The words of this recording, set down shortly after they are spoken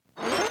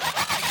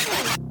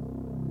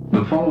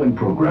following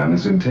program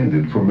is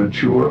intended for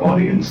mature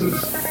audiences.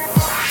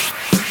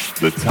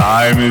 The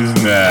time is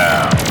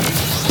now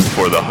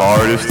for the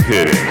hardest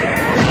hitting,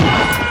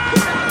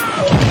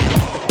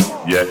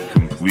 yet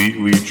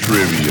completely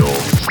trivial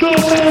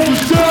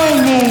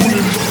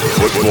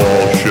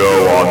football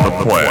show on the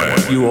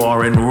planet. You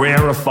are in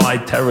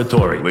rarefied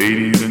territory.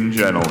 Ladies and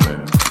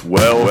gentlemen,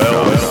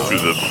 welcome to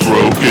the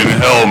Broken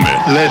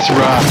Helmet. Let's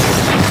rock.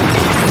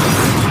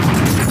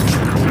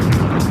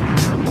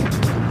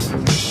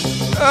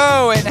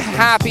 Oh, and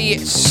happy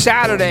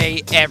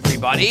Saturday,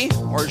 everybody.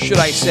 Or should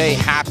I say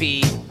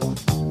happy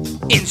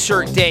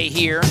insert day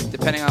here,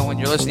 depending on when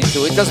you're listening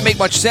to it. Doesn't make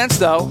much sense,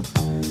 though,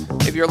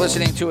 if you're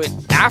listening to it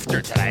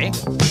after today,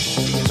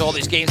 because all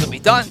these games will be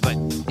done, but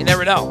you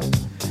never know.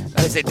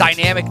 That is the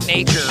dynamic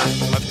nature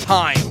of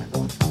time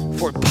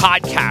for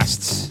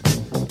podcasts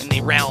in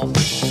the realm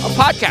of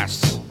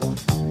podcasts.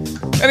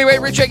 Anyway,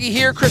 Rich Eggy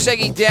here, Chris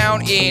Eggy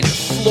down in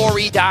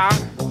Florida.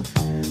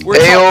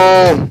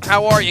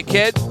 How are you,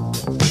 kid?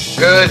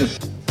 Good.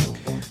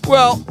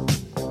 Well,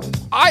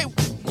 I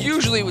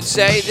usually would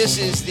say this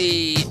is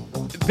the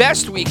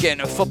best weekend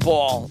of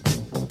football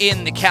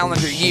in the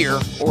calendar year,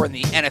 or in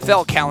the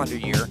NFL calendar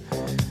year,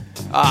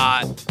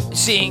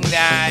 seeing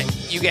that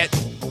you get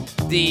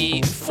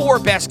the 4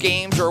 best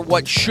games, or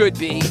what should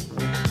be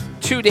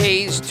 2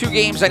 days, 2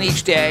 games on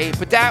each day,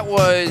 but that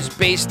was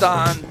based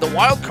on the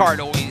wild card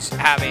always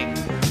having,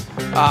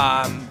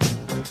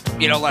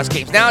 less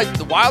games. Now,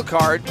 the wild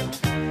card,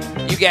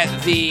 you get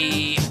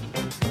the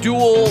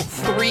dual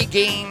 3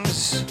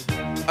 games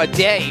a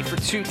day for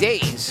 2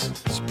 days.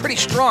 It's pretty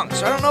strong.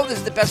 So I don't know if this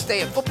is the best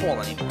day of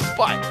football anymore.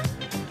 But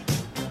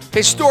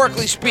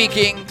historically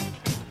speaking,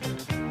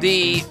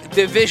 the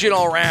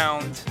divisional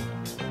round,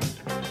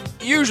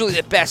 usually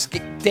the best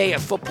day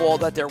of football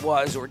that there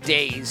was, or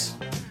days.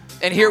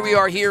 And here we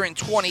are here in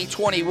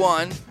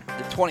 2021,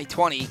 the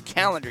 2020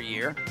 calendar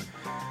year.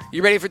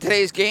 You ready for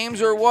today's games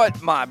or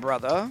what, my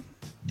brother?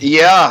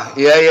 Yeah.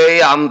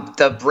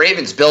 The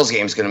Ravens-Bills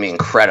game is going to be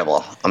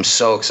incredible. I'm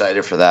so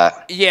excited for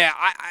that. Yeah,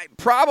 I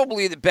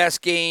probably the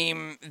best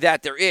game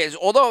that there is,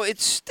 although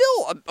it's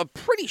still a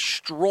pretty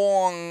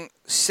strong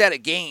set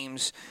of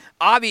games.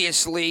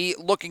 Obviously,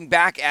 looking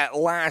back at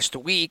last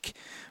week,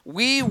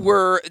 we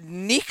were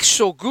nicht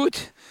so good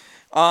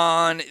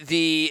on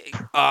the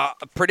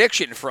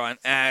prediction front,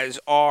 as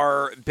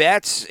our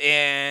bets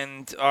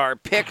and our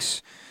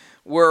picks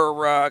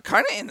were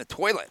kind of in the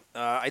toilet.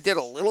 I did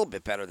a little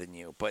bit better than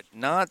you, but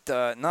not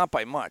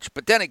by much.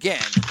 But then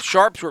again,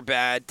 sharps were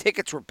bad,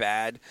 tickets were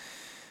bad.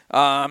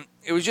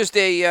 It was just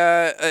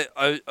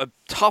a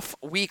tough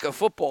week of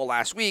football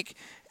last week,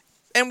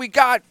 and we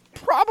got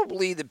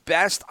probably the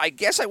best. I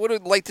guess I would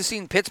have liked to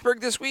seen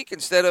Pittsburgh this week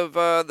instead of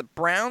the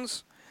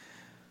Browns.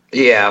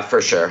 Yeah,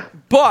 for sure.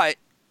 But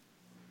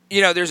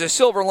there's a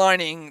silver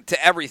lining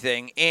to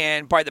everything,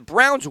 and by the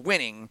Browns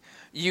winning,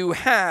 you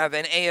have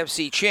an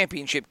AFC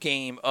championship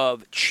game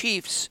of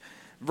Chiefs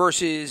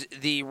versus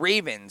the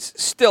Ravens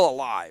still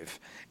alive.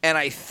 And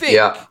I think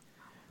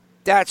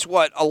that's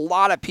what a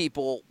lot of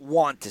people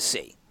want to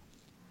see.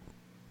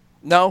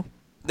 No?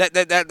 That's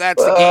the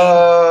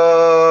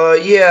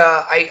game?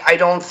 Yeah, I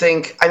don't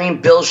think... I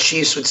mean,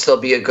 Bills-Chiefs would still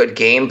be a good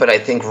game, but I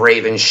think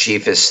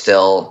Ravens-Chiefs is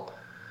still...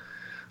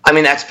 I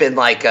mean, that's been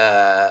like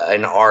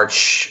an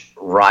arch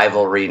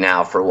rivalry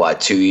now for,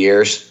 2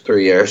 years?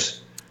 3 years?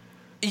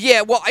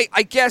 Yeah, well,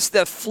 I guess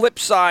the flip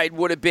side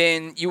would have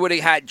been you would have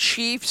had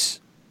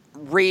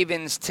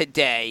Chiefs-Ravens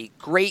today.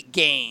 Great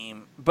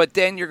game. But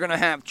then you're going to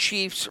have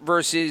Chiefs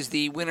versus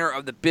the winner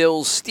of the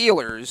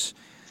Bills-Steelers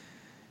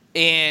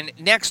in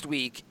next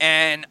week.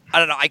 And I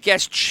don't know, I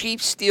guess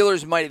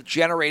Chiefs-Steelers might have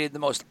generated the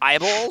most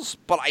eyeballs,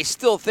 but I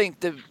still think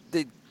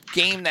the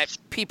game that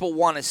people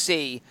want to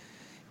see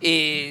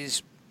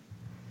is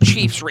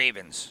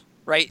Chiefs-Ravens,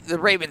 right? The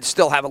Ravens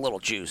still have a little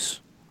juice.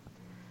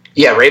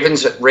 Yeah,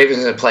 Ravens have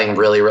been playing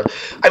really.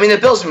 I mean, the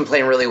Bills have been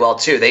playing really well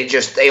too.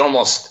 They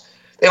almost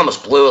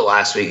blew it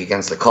last week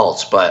against the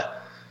Colts.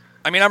 But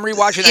I mean, I'm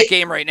rewatching that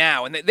game right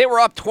now, and they were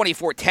up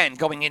 24-10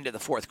 going into the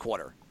fourth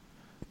quarter.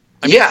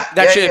 I mean,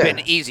 that should have been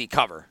an easy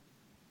cover.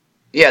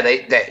 Yeah,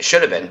 they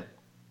should have been.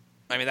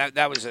 I mean,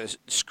 that was a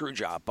screw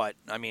job, but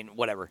I mean,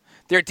 whatever.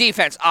 Their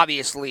defense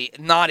obviously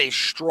not as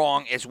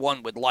strong as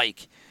one would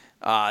like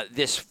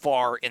this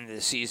far into the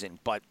season,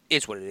 but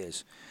it's what it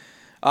is.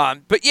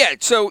 But yeah,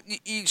 so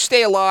you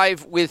stay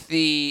alive with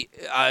the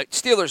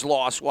Steelers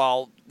loss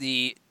while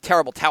the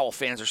terrible towel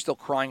fans are still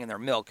crying in their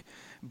milk.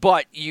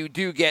 But you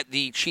do get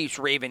the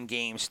Chiefs-Raven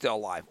game still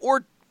alive.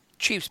 Or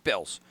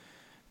Chiefs-Bills.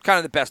 Kind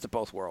of the best of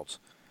both worlds.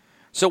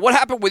 So what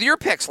happened with your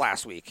picks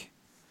last week?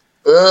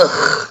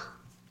 Ugh.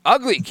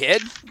 Ugly,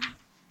 kid.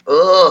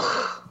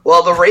 Ugh.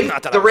 Well, the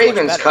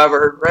Ravens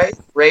covered, right?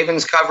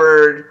 Ravens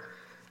covered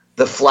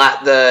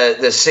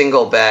the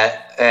single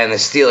bet. And the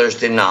Steelers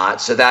did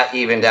not, so that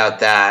evened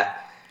out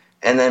that.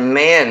 And then,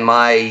 man,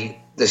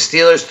 the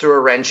Steelers threw a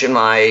wrench in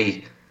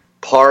my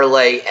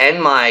parlay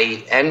and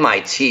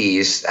my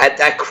tees.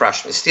 That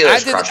crushed me.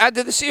 Steelers crushed me. Add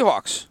to the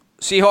Seahawks.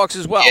 Seahawks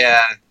as well.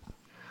 Yeah.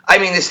 I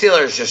mean, the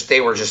Steelers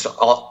they were just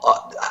all,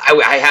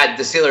 I had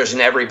the Steelers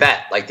in every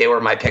bet. Like, they were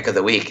my pick of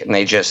the week, and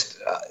they just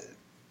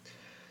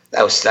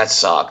that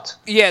sucked.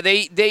 Yeah,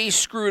 they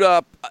screwed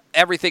up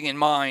everything in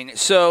mine.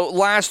 So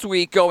last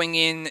week going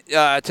in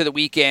to the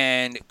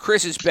weekend,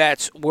 Chris's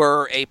bets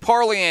were a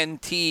parlay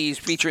and tease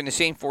featuring the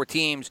same 4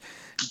 teams: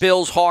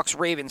 Bills, Hawks,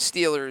 Ravens,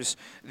 Steelers.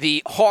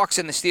 The Hawks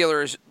and the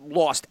Steelers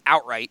lost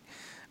outright.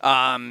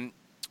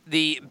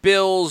 The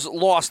Bills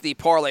lost the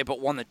parlay but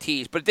won the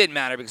tease, but it didn't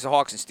matter because the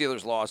Hawks and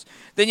Steelers lost.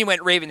 Then you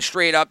went Ravens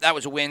straight up. That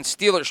was a win.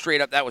 Steelers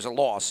straight up. That was a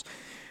loss.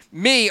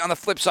 Me, on the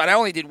flip side, I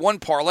only did one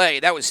parlay.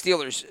 That was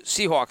Steelers,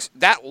 Seahawks.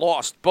 That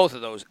lost both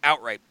of those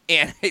outright.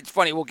 And it's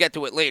funny, we'll get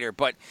to it later,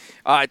 but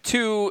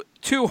two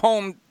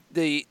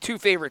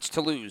favorites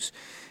to lose.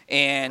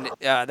 And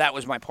that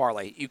was my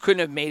parlay. You couldn't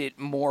have made it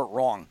more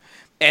wrong.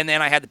 And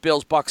then I had the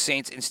Bills, Bucks,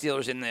 Saints, and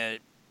Steelers in the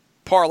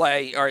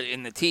parlay, or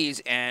in the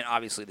tease, and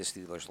obviously the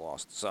Steelers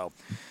lost. So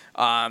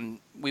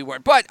we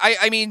weren't. But,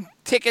 I mean,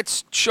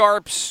 tickets,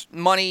 sharps,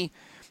 money,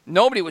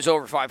 nobody was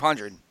over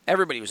 500.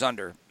 Everybody was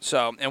under.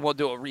 So, and we'll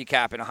do a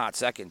recap in a hot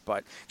second.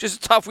 But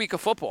just a tough week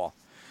of football.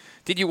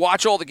 Did you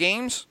watch all the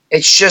games?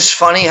 It's just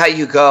funny how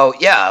you go,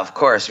 yeah, of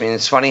course. I mean,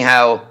 it's funny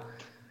how,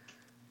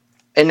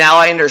 and now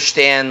I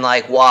understand,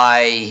 like,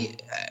 why,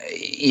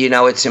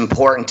 it's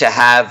important to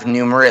have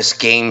numerous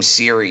game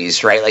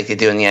series, right? Like they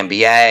do in the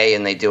NBA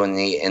and they do in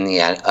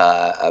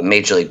the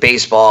Major League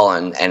Baseball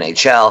and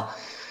NHL.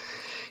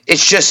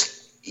 It's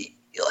just,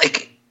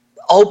 like,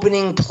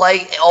 opening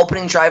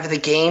drive of the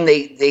game,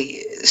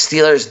 they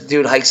Steelers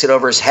dude hikes it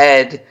over his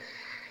head,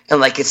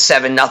 and like it's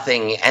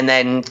 7-0, and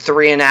then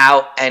 3 and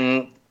out,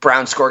 and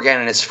Browns score again,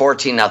 and it's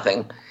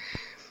 14-0.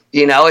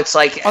 It's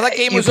like, that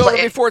game was over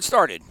before it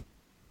started.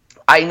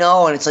 I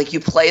know, and it's like you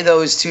play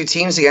those two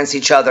teams against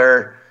each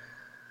other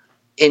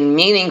in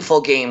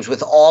meaningful games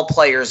with all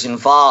players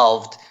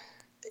involved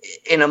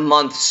in a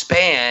month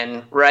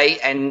span, right?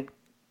 And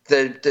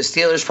the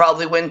Steelers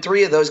probably win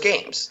 3 of those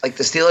games. Like,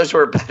 the Steelers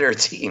were a better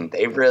team.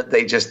 They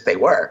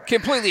were.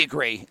 Completely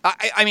agree.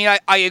 I mean,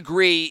 I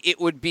agree. It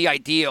would be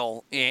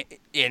ideal in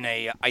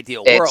a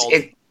ideal world.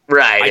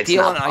 Right.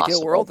 Ideal in an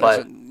ideal world,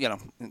 but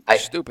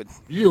stupid.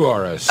 You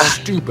are a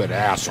stupid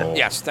asshole.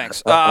 Yes,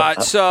 thanks.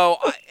 So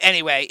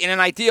anyway, in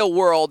an ideal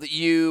world,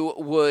 you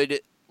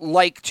would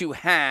like to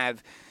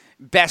have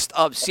best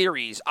of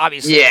series.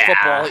 Obviously, in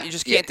football, you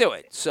just can't do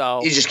it.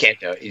 So you just can't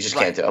do it.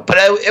 Can't do it. But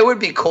it would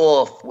be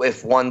cool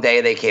if one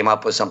day they came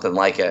up with something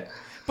like it.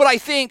 But I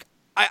think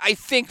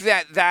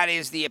that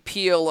is the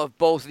appeal of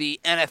both the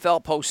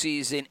NFL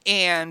postseason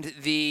and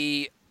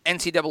the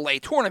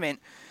NCAA tournament.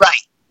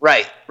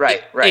 Right.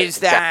 Is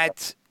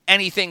that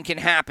anything can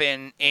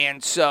happen,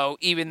 and so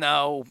even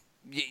though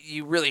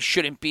you really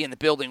shouldn't be in the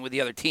building with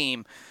the other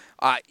team,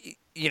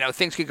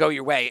 things could go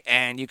your way,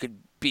 and you could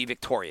be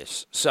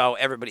victorious. So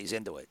everybody's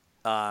into it.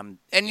 And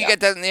you get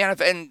that in the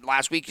NFL. And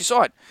last week you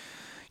saw it.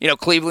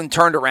 Cleveland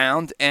turned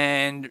around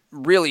and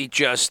really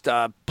just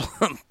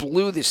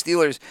blew the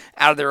Steelers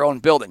out of their own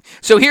building.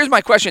 So here's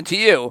my question to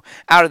you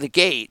out of the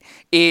gate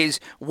is,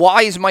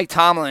 why is Mike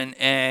Tomlin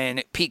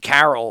and Pete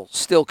Carroll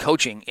still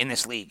coaching in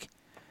this league?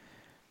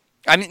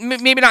 I mean,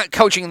 maybe not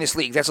coaching in this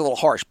league. That's a little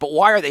harsh. But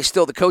why are they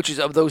still the coaches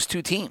of those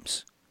two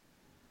teams?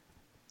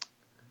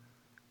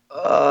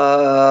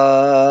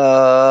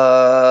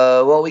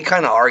 Well, we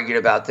kind of argued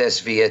about this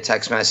via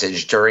text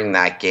message during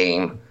that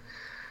game.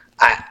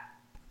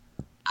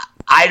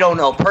 I don't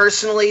know.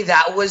 Personally,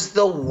 that was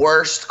the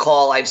worst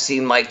call I've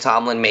seen Mike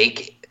Tomlin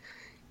make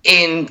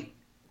in,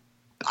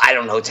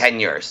 10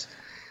 years.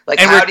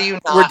 Like, and how do you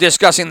not? We're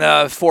discussing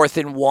the 4th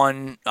and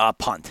 1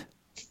 punt.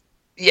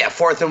 Yeah,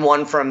 4th and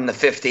 1 from the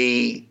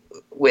 50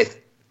 with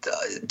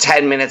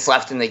 10 minutes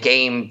left in the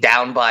game,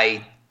 down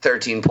by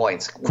 13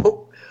 points.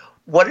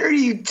 What are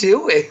you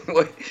doing?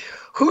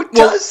 Who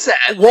does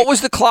that? What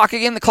was the clock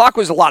again? The clock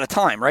was a lot of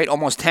time, right?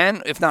 Almost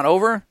 10, if not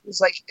over?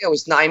 It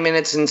was 9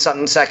 minutes and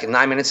something second,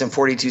 9 minutes and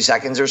 42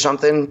 seconds or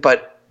something.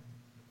 But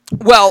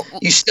their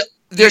defense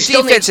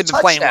defense had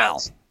been playing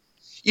well.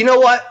 You know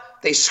what?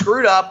 They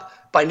screwed up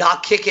by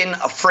not kicking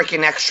a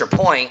freaking extra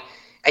point,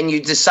 and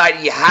you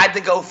decided you had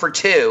to go for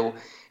 2.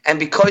 And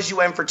because you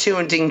went for 2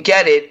 and didn't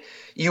get it,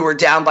 you were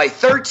down by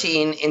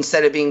 13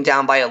 instead of being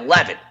down by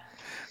 11.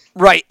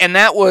 Right, and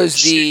that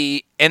was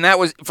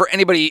for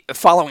anybody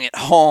following at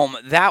home,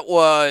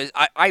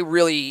 I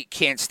really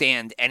can't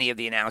stand any of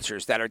the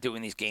announcers that are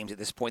doing these games at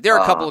this point. There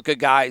are a couple of good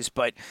guys,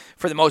 but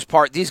for the most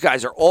part, these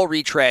guys are all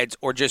retreads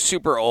or just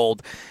super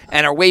old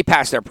and are way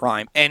past their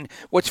prime. And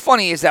what's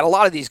funny is that a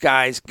lot of these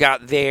guys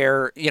got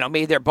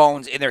made their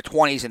bones in their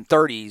 20s and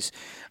 30s.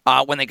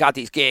 When they got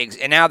these gigs,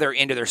 and now they're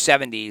into their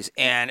 70s,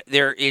 and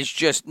there is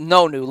just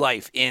no new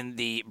life in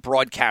the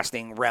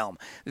broadcasting realm.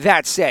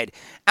 That said,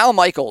 Al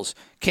Michaels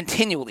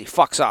continually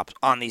fucks up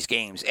on these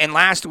games, and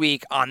last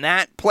week on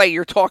that play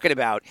you're talking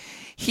about,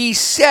 he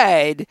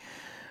said,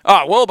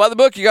 "Oh, well, by the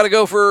book, you got to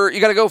go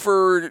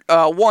for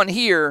 1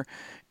 here."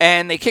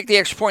 And they kick the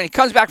extra point. He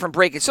comes back from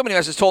break, and somebody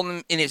else has told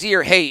him in his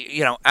ear,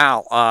 hey,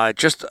 Al,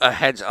 just a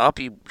heads up,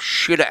 you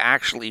should have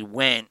actually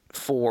went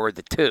for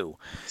the 2.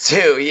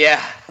 2,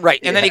 yeah. Right,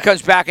 and then he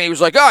comes back, and he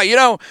was like,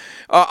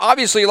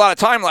 obviously a lot of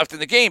time left in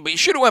the game, but you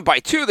should have went by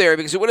 2 there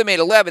because it would have made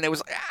 11. It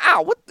was like,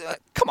 Al,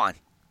 come on.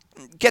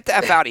 Get the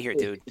F out of here,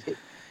 dude.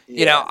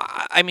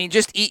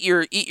 Just eat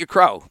your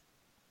crow.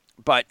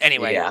 But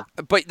anyway,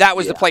 but that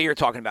was the play you're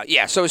talking about.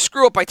 Yeah, so a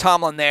screw up by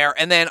Tomlin there,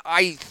 and then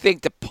I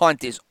think the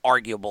punt is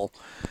arguable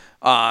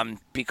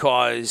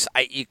because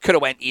you could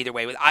have went either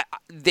way.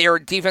 Their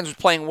defense was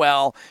playing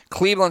well.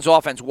 Cleveland's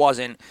offense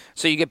wasn't,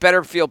 so you get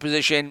better field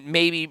position.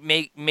 Maybe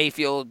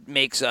Mayfield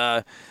makes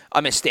a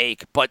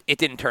mistake, but it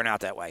didn't turn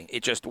out that way.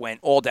 It just went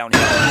all downhill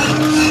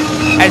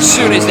as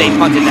soon as they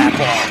punted that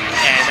ball,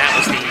 and that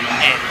was the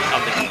end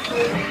of the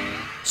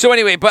game. So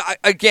anyway, but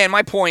again,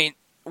 my point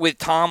with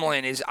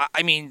Tomlin is,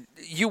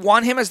 you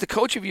want him as the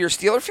coach if you're a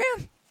Steeler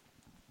fan?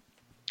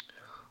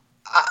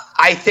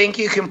 I think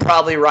you can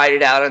probably ride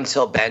it out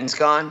until Ben's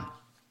gone.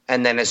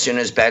 And then as soon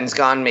as Ben's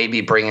gone, maybe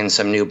bring in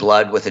some new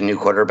blood with a new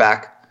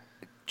quarterback.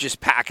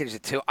 Just package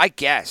it too. I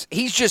guess.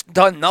 He's just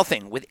done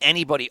nothing with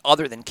anybody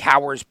other than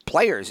Cowher's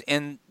players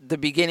in the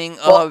beginning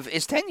of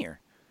his tenure.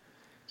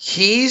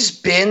 He's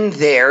been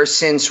there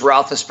since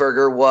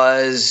Roethlisberger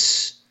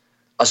was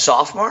a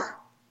sophomore.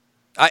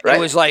 Right? It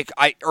was like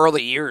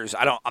early years.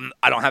 I don't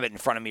have it in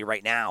front of me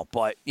right now,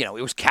 but it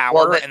was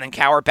Cowher, and then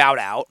Cowher bowed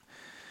out.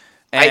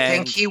 I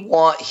think he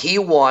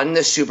won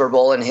the Super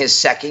Bowl in his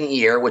second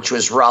year, which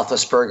was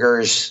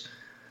Roethlisberger's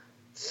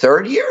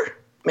third year,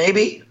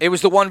 maybe. It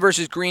was the one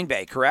versus Green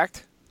Bay,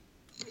 correct?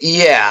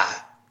 Yeah.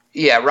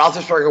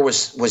 Roethlisberger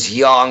was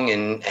young,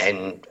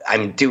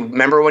 and do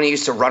remember when he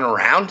used to run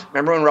around?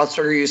 Remember when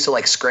Roethlisberger used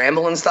to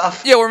scramble and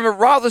stuff? Yeah, remember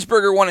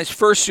Roethlisberger won his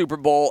first Super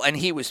Bowl, and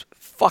he was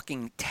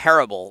fucking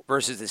terrible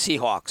versus the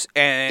Seahawks.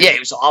 And yeah, it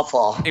was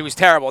awful. It was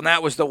terrible, and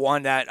that was the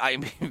one that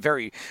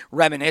very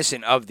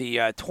reminiscent of the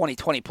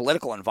 2020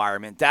 political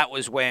environment. That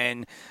was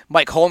when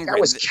Mike Holmgren. That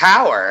was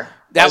Cowher.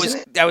 That was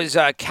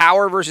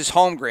Cowher versus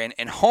Holmgren,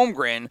 and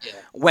Holmgren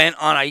went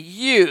on a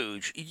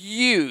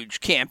huge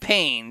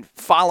campaign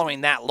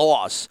following that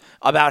loss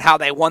about how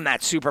they won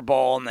that Super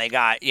Bowl and they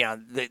got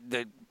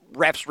the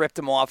refs ripped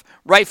him off.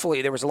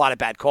 Rightfully, there was a lot of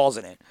bad calls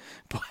in it,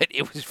 but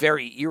it was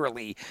very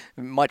eerily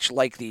much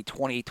like the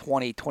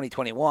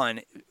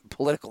 2020-2021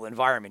 political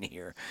environment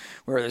here,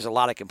 where there's a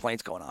lot of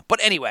complaints going on.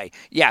 But anyway,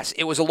 yes,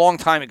 it was a long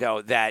time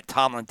ago that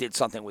Tomlin did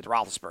something with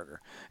Roethlisberger,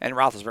 and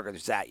Roethlisberger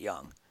was that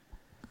young.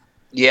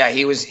 Yeah,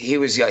 he was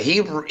young.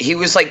 He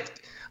was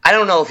like, I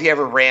don't know if he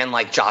ever ran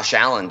like Josh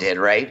Allen did,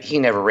 right? He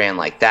never ran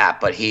like that,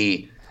 but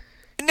he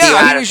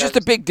was just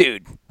a big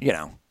dude,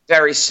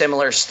 very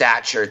similar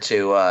stature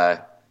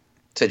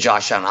to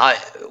Josh Allen,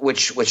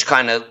 which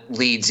kind of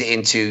leads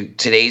into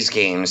today's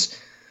games.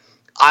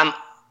 I'm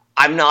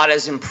not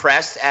as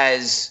impressed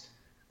as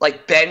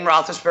Ben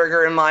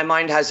Roethlisberger in my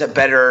mind has a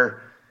better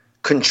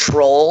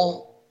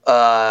control,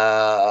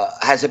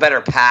 has a better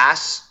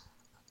pass,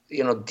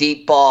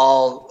 deep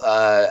ball,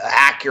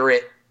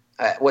 accurate.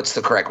 What's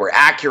the correct word?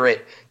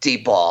 Accurate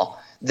deep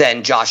ball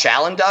than Josh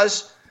Allen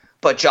does.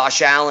 But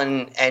Josh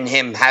Allen and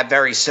him have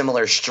very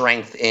similar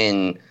strength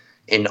in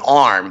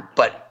arm,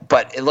 but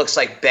it looks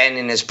like Ben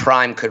in his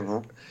prime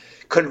couldn't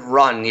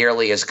run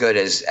nearly as good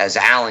as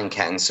Allen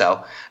can.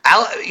 So,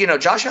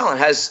 Josh Allen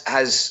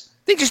has.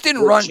 They just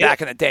didn't run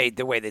back in the day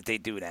the way that they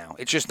do now.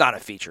 It's just not a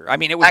feature. I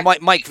mean, it was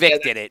Mike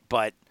Vick did it,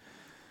 but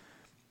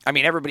I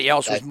mean everybody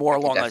else was more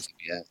along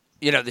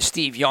the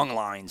Steve Young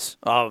lines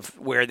of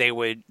where they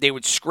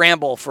would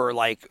scramble for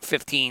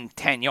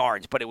 10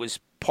 yards, but it was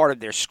part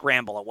of their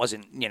scramble. It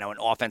wasn't an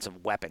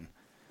offensive weapon.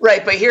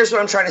 Right, but here's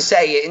what I'm trying to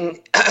say, and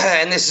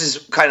this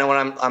is kind of what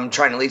I'm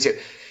trying to lead to.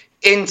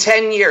 In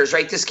 10 years,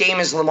 right, this game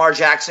is Lamar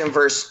Jackson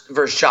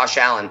versus Josh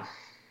Allen.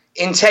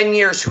 In 10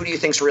 years, who do you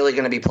think's really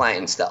going to be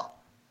playing still?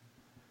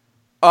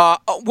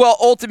 Well,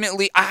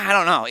 ultimately, I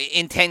don't know.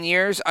 In 10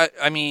 years,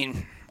 I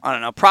mean, I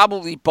don't know,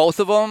 probably both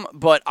of them,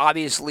 but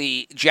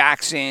obviously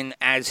Jackson,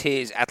 as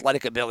his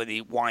athletic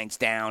ability winds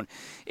down,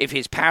 if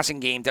his passing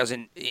game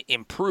doesn't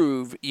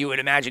improve, you would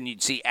imagine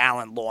you'd see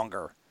Allen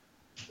longer.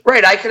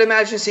 Right, I could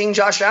imagine seeing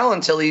Josh Allen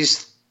until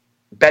he's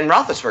Ben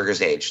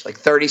Roethlisberger's age,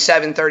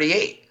 37,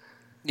 38.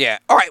 Yeah.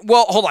 All right.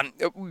 Well, hold on.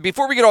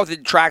 Before we get off the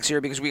tracks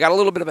here, because we got a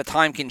little bit of a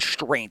time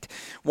constraint,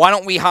 why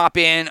don't we hop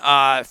in?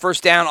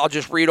 First down, I'll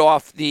just read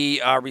off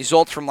the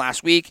results from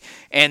last week,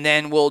 and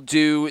then we'll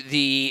do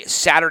the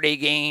Saturday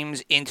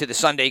games into the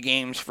Sunday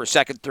games for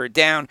second, third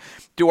down,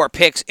 do our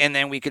picks, and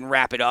then we can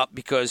wrap it up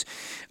because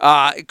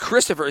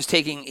Christopher is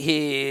taking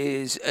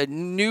his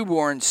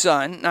newborn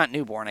son, not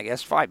newborn, I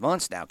guess, 5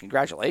 months now.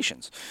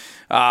 Congratulations.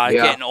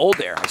 Getting old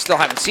there. I still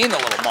haven't seen the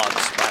little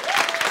mugs,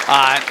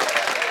 but...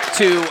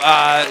 to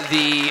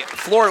the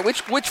Florida.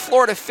 Which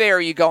Florida fair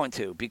are you going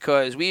to?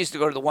 Because we used to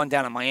go to the one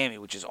down in Miami,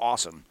 which is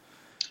awesome.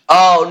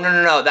 Oh,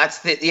 no. That's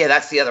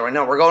the other one.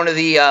 No, we're going to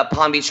the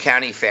Palm Beach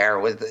County Fair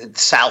with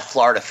South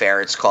Florida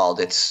Fair. It's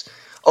called. It's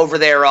over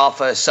there off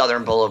of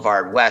Southern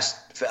Boulevard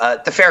West,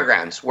 the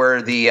fairgrounds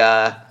where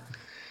the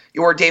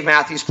Or Dave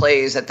Matthews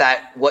plays at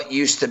that what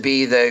used to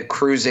be the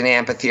Cruisin'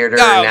 Amphitheater.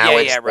 Oh, now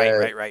it's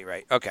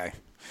right. Okay.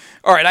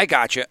 All right, I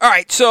got you. All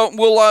right, so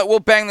we'll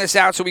bang this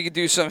out so we can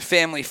do some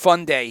family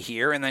fun day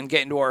here and then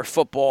get into our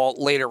football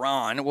later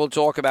on. We'll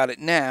talk about it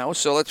now,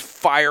 so let's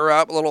fire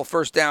up a little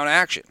first down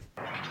action.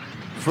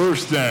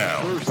 First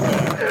down.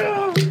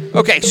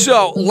 Okay,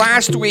 so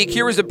last week,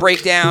 here was the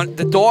breakdown.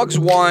 The Dogs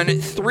won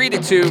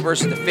 3-2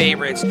 versus the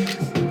favorites.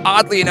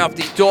 Oddly enough,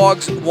 the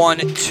Dogs won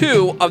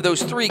 2 of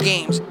those 3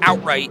 games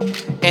outright,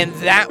 and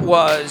that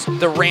was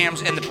the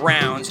Rams and the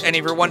Browns. And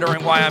if you're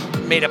wondering why I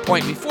made a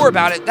point before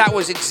about it, that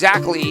was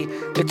exactly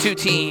the 2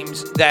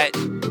 teams that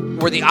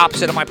were the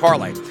opposite of my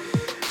parlay.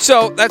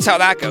 So that's how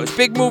that goes.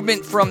 Big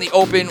movement from the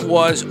open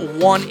was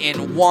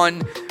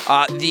 1-1.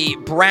 The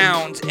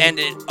Browns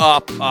ended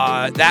up,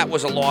 that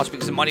was a loss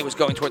because the money was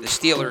going toward the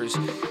Steelers.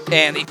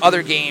 And the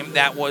other game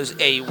that was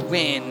a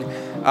win,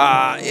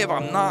 if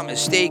I'm not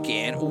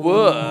mistaken,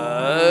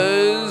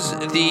 was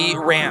the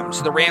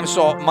Rams. The Rams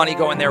saw money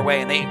going their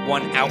way and they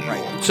won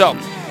outright. So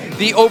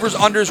the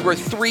overs-unders were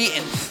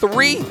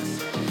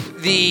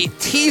 3-3. The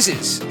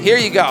teases, here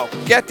you go.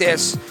 Get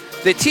this.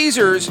 The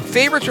teasers,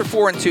 favorites were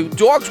 4-2.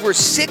 Dogs were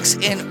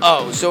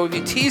 6-0. So if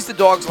you teased the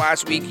Dogs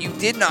last week, you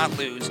did not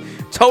lose.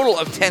 Total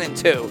of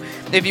 10-2.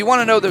 If you want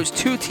to know those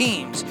 2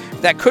 teams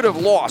that could have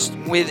lost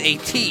with a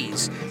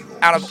tease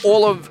out of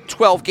all of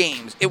 12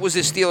 games, it was the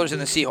Steelers and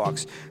the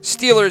Seahawks.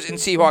 Steelers and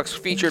Seahawks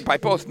featured by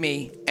both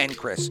me and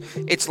Chris.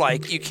 It's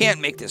like, you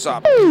can't make this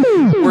up.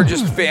 We're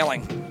just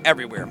failing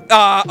everywhere.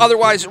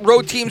 Otherwise,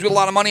 road teams with a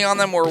lot of money on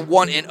them were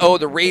 1-0.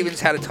 The Ravens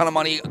had a ton of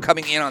money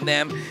coming in on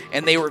them,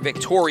 and they were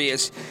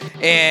victorious.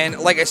 And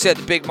like I said,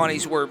 the big money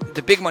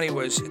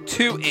was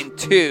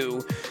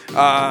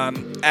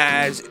 2-2,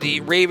 as the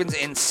Ravens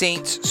and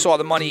Saints saw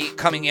the money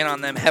coming in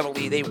on them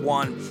heavily. They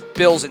won.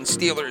 Bills and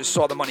Steelers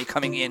saw the money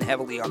coming in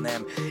heavily on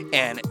them,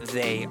 and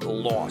they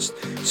lost.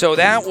 So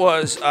that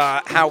was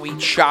how we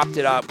chopped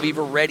it up. We've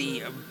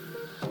already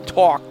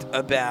talked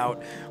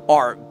about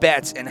our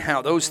bets and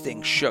how those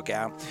things shook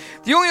out.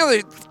 The only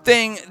other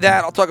thing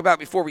that I'll talk about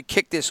before we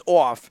kick this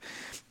off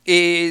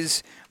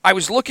is I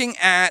was looking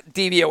at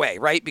DVOA,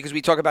 right? Because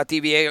we talk about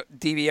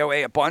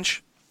DVOA a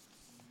bunch.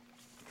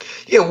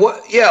 Yeah,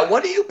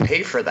 what do you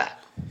pay for that?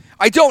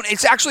 I don't.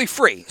 It's actually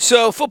free.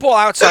 So Football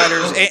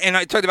Outsiders, and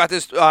I talked about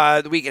this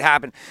the week it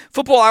happened.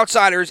 Football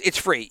Outsiders, it's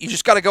free. You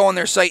just got to go on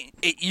their site.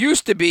 It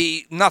used to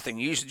be nothing.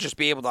 You used to just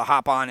be able to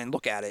hop on and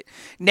look at it.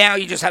 Now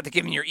you just have to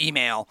give them your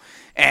email,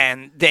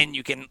 and then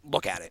you can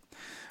look at it.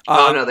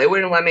 No, they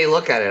wouldn't let me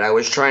look at it. I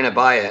was trying to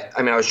buy it.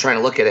 I was trying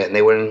to look at it, and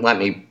they wouldn't let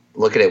me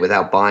look at it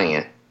without buying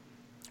it.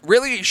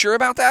 Really? Are you sure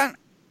about that?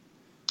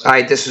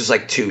 This was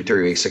like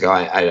 2-3 weeks ago.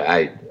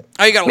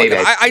 You gotta look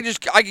at it.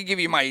 I could give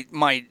you my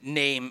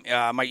name,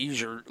 my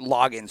user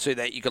login, so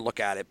that you could look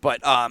at it.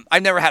 But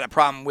I've never had a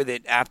problem with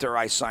it after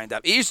I signed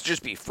up. It used to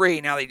just be free.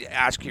 Now they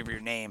ask you for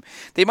your name.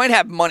 They might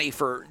have money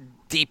for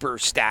deeper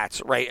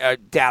stats, right?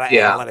 Data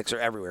analytics are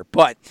everywhere.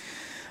 But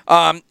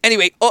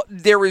anyway,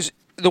 there was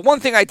the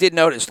one thing I did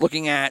notice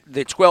looking at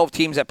the 12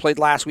 teams that played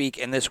last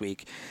week and this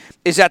week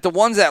is that the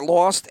ones that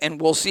lost,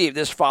 and we'll see if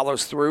this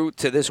follows through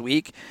to this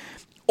week,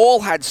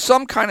 all had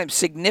some kind of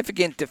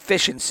significant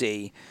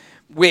deficiency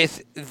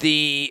with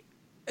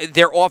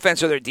their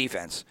offense or their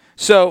defense.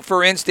 So,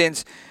 for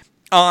instance,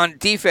 on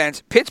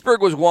defense,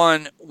 Pittsburgh was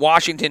 1,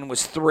 Washington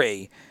was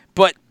 3,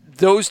 but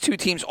those 2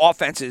 teams'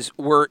 offenses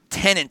were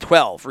 10 and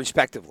 12,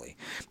 respectively.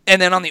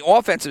 And then on the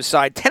offensive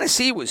side,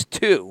 Tennessee was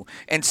 2,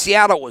 and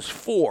Seattle was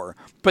 4,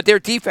 but their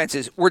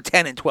defenses were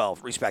 10 and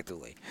 12,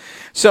 respectively.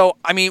 So,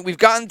 we've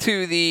gotten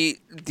to the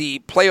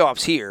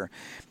playoffs here,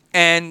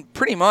 and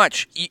pretty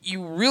much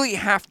you really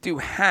have to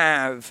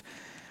have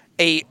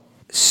at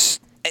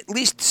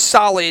least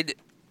solid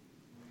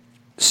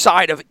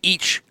side of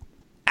each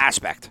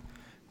aspect,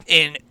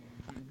 in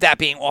that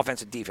being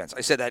offense and defense.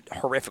 I said that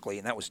horrifically,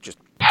 and that was just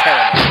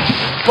terrible.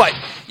 But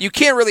you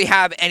can't really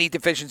have any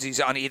deficiencies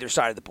on either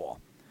side of the ball,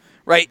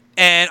 right?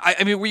 And,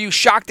 were you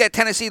shocked that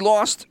Tennessee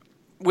lost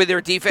with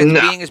their defense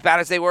being as bad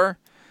as they were?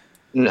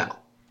 No.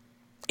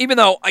 Even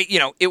though,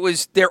 it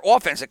was their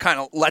offense that kind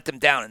of let them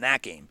down in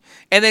that game.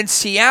 And then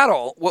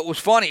Seattle, what was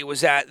funny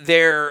was that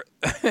their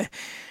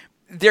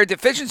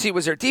deficiency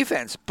was their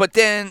defense, but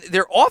then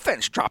their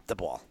offense dropped the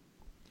ball.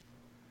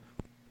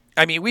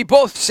 We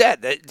both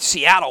said that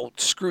Seattle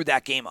screwed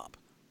that game up.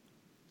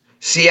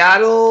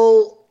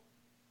 Seattle,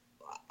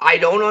 I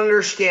don't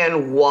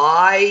understand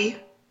why.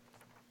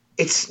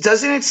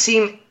 Doesn't it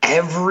seem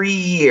every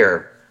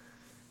year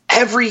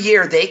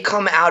they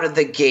come out of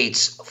the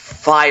gates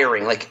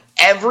firing. Like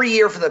every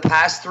year for the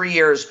past 3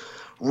 years,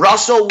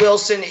 Russell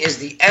Wilson is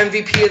the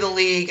MVP of the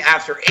league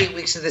after 8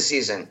 weeks of the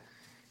season.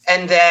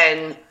 And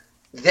then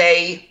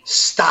they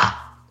stop.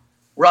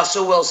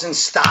 Russell Wilson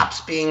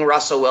stops being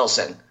Russell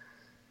Wilson.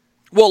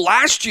 Well,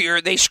 last year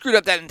they screwed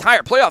up that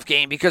entire playoff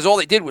game because all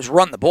they did was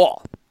run the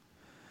ball.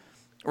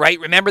 Right?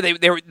 Remember,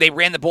 they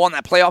ran the ball in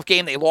that playoff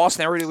game. They lost,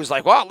 and everybody was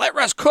like, well, let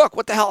Russ cook.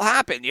 What the hell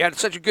happened? You had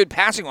such a good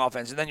passing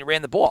offense, and then you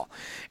ran the ball.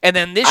 And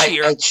then this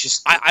year,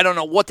 I don't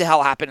know what the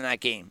hell happened in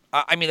that game.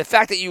 I mean, the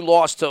fact that you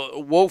lost to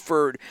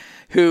Wolford,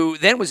 who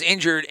then was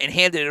injured and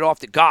handed it off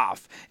to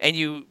Goff, and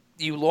you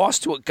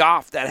lost to a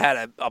Goff that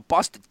had a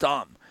busted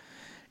thumb.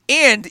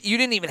 And you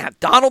didn't even have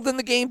Donald in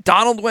the game.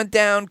 Donald went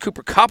down.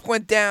 Cooper Kupp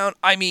went down.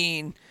 I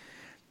mean,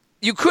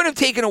 you could have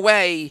taken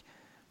away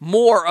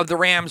more of the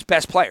Rams'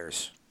 best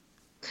players.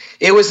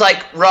 It was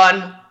like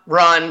run.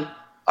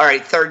 All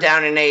right, 3rd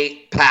down and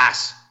 8,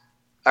 pass.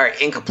 All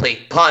right,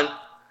 incomplete. Punt.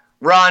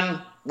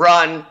 Run.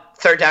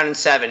 3rd down and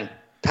 7,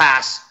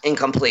 pass,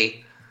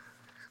 incomplete.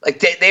 Like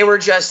the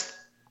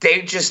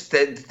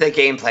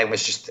game plan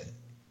was just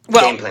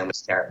game plan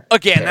was terrible.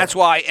 Again, that's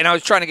why, and I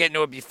was trying to get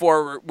into it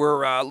before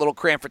we're a little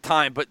cramped for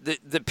time, but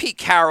the Pete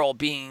Carroll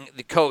being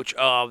the coach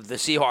of the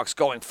Seahawks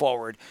going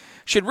forward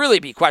should really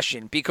be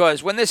questioned,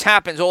 because when this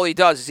happens, all he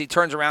does is he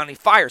turns around and he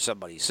fires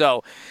somebody.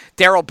 So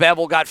Darrell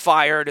Bevel got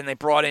fired, and they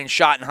brought in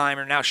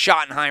Schottenheimer. Now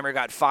Schottenheimer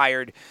got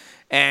fired.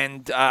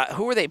 And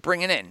who are they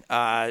bringing in?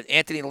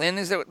 Anthony Lynn,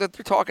 is that what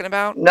they're talking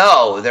about?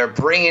 No, they're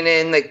bringing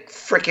in the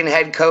freaking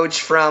head coach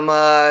from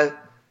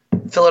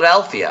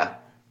Philadelphia.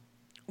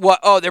 What?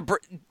 Oh,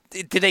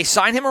 did they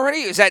sign him already?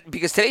 Is that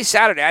because today's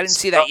Saturday? I didn't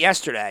see that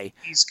yesterday.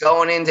 He's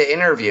going in to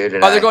interview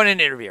today. Oh, they're going in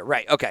to interview.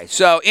 Right. Okay.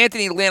 So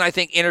Anthony Lynn, I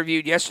think,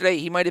 interviewed yesterday.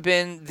 He might have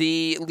been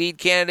the lead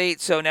candidate.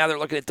 So now they're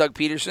looking at Doug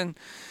Peterson.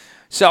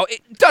 So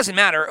it doesn't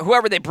matter.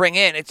 Whoever they bring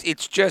in,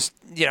 it's just,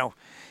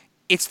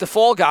 it's the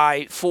fall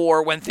guy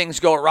for when things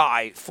go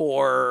awry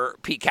for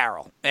Pete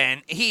Carroll.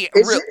 And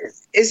is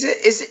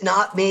it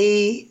not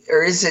me,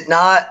 or is it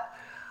not?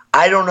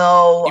 I don't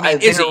know. You mean,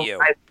 is it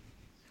you?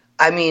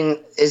 I mean,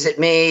 is it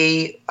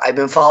me? I've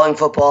been following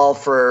football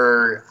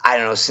for, I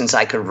don't know, since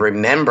I could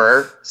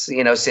remember,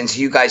 since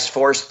you guys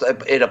forced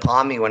it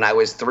upon me when I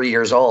was 3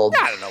 years old.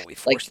 I don't know. We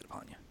forced it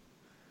upon you.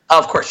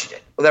 Of course you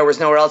did. Well, there was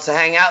nowhere else to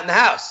hang out in the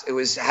house. It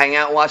was hang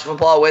out and watch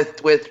football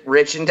with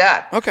Rich and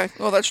Dad. Okay.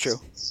 Well, that's true.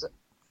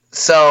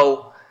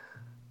 So,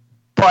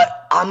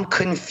 but I'm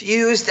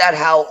confused at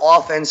how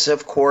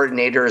offensive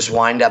coordinators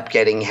wind up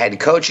getting head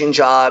coaching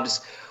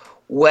jobs,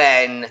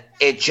 when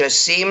it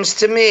just seems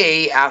to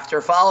me, after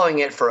following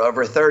it for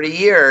over 30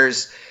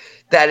 years,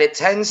 that it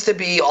tends to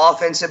be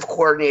offensive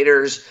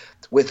coordinators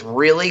with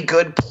really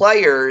good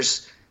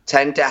players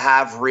tend to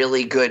have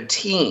really good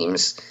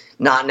teams,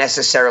 not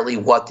necessarily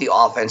what the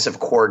offensive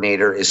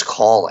coordinator is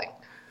calling.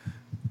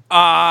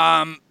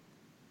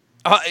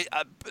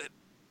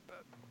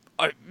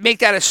 Make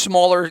that a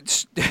smaller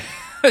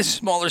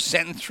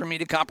sentence for me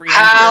to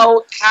comprehend.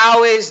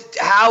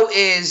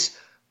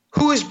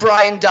 Who is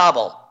Brian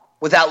Double?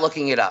 Without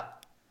looking it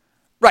up.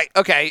 Right.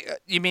 Okay.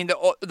 You mean the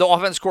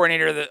offense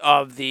coordinator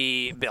of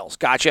the Bills?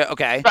 Gotcha.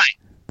 Okay. Right.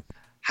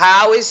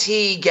 How is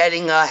he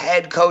getting a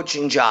head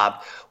coaching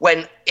job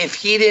when, if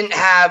he didn't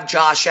have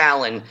Josh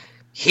Allen,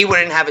 he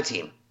wouldn't have a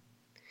team?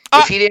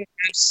 If he didn't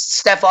have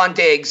Stephon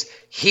Diggs,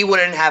 he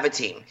wouldn't have a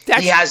team.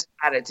 He hasn't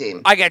had a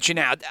team. I get you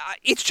now.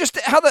 It's just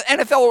how the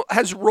NFL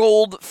has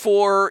rolled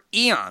for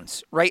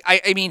eons, right?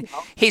 I mean,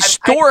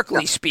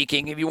 historically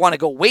speaking, if you want to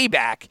go way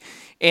back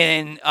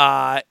in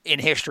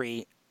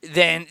history,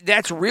 then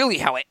that's really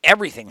how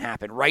everything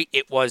happened, right?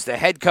 It was the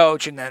head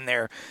coach, and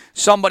then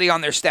somebody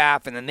on their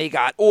staff, and then they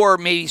got, or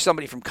maybe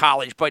somebody from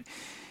college, but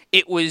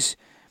it was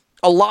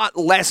a lot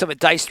less of a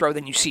dice throw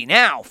than you see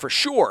now, for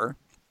sure.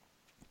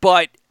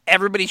 But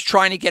everybody's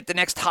trying to get the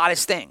next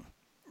hottest thing.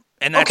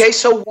 And that's, okay,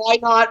 so why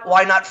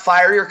not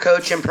fire your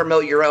coach and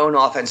promote your own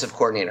offensive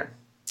coordinator?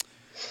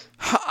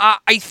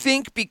 I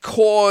think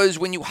because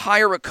when you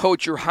hire a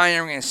coach, you're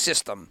hiring a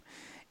system.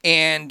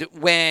 And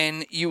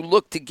when you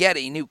look to get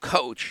a new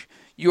coach,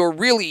 you're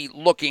really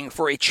looking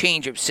for a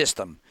change of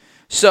system.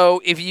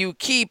 So if you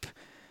keep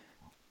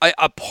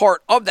a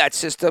part of that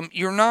system,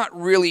 you're not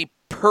really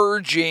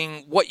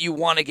purging what you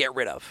want to get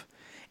rid of.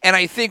 And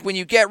I think when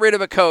you get rid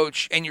of a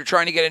coach and you're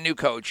trying to get a new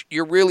coach,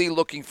 you're really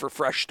looking for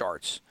fresh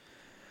starts.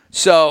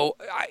 So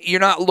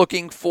you're not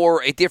looking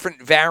for a different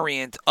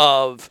variant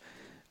of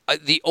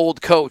the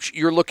old coach.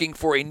 You're looking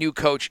for a new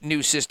coach,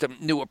 new system,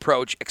 new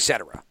approach,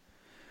 etc.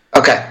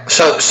 Okay,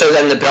 so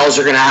then the Bills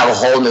are going to have a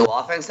whole new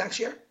offense next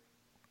year?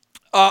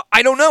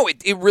 I don't know.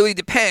 It really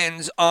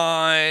depends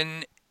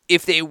on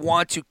if they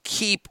want to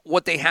keep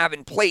what they have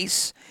in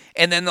place,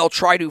 and then they'll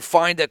try to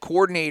find a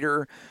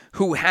coordinator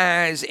who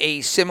has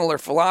a similar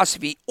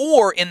philosophy,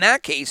 or in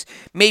that case,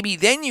 maybe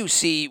then you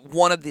see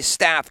one of the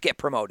staff get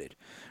promoted,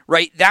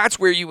 right? That's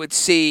where you would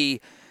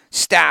see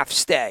staff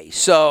stay.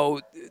 So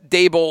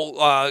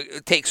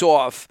Dable takes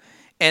off,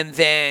 and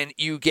then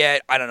you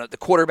get, I don't know, the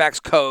quarterback's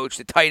coach,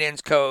 the tight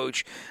end's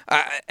coach,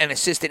 an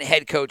assistant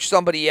head coach,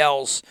 somebody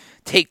else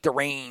take the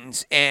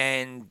reins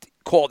and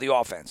call the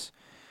offense.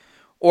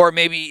 Or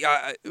maybe,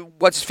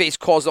 what's-his-face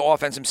calls the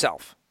offense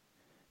himself.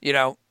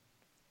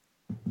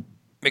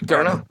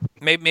 McDermott.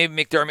 Maybe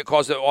McDermott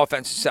caused the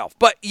offense itself.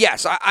 But,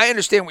 yes, I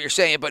understand what you're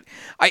saying, but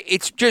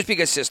it's just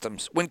because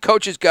systems. When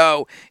coaches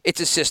go, it's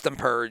a system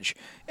purge,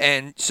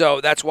 and so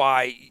that's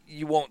why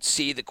you won't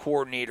see the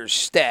coordinators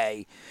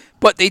stay.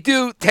 But they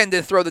do tend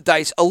to throw the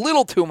dice a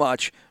little too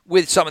much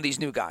with some of these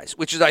new guys,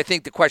 which is, I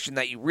think, the question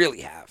that you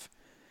really have.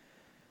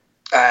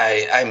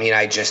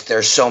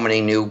 There's so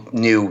many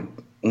new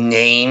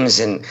names,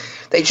 and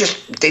they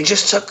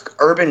just took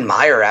Urban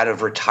Meyer out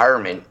of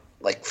retirement,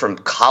 like from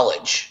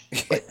college,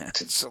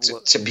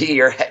 to be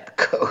your head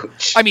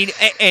coach. I mean,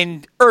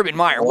 and Urban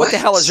Meyer, what the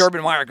hell is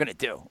Urban Meyer going to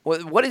do?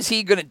 What is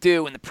he going to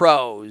do in the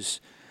pros?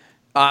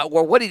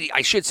 Or what did he?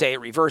 I should say,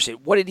 reverse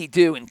it. What did he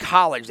do in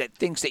college that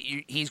thinks that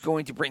he's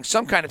going to bring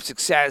some kind of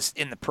success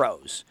in the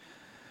pros?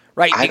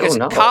 Right? Because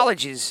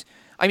college is.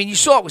 I mean, you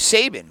saw it with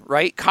Saban,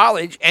 right?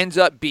 College ends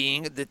up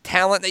being the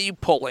talent that you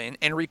pull in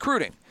and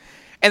recruiting.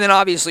 And then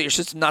obviously it's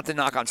just not to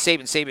knock on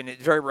Saban. Saban is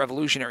very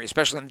revolutionary,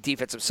 especially on the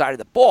defensive side of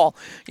the ball.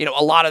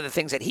 A lot of the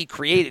things that he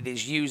created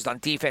is used on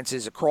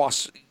defenses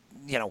across,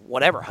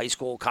 whatever, high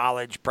school,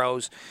 college,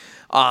 pros.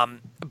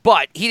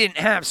 But he didn't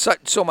have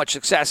so much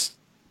success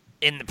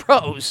in the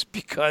pros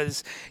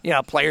because,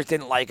 players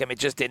didn't like him. It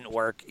just didn't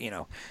work.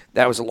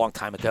 That was a long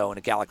time ago in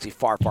a galaxy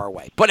far, far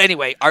away. But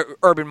anyway,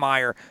 Urban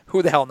Meyer,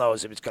 who the hell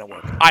knows if it's going to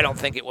work? I don't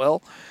think it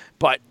will,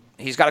 but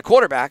he's got a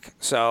quarterback,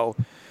 so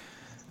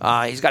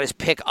he's got his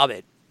pick of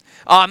it.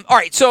 All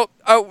right, so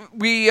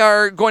we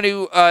are going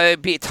to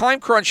be a time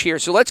crunch here,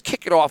 so let's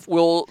kick it off.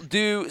 We'll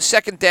do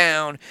second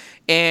down,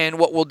 and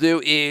what we'll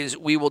do is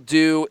we will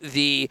do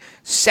the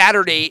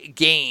Saturday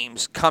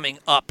games coming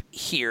up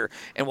here,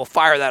 and we'll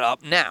fire that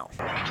up now.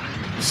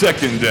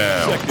 Second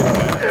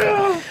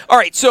down. All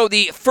right, so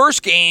the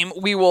first game,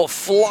 we will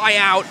fly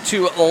out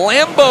to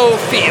Lambeau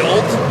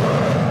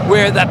Field,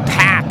 where the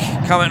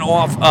Pack, coming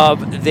off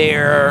of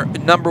their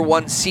number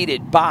one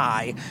seeded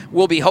bye,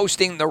 will be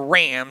hosting the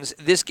Rams.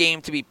 This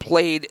game to be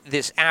played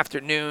this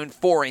afternoon,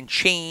 4 and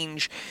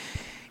change.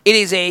 It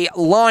is a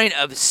line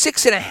of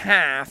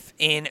 6.5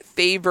 in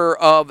favor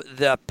of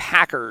the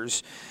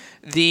Packers.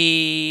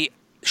 The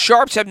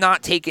Sharps have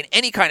not taken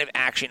any kind of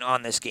action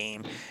on this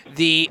game.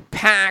 The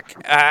Pack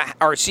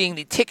are seeing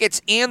the tickets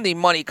and the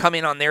money come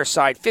in on their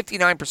side.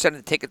 59% of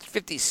the tickets,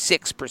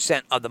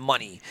 56% of the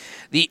money.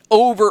 The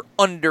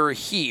over-under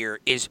here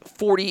is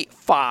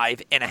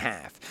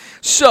 45.5.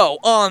 So,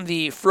 on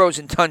the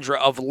frozen tundra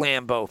of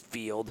Lambeau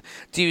Field,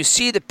 do you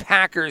see the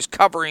Packers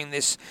covering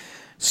this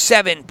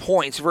 7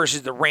 points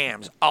versus the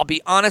Rams? I'll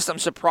be honest, I'm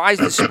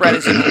surprised the spread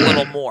isn't a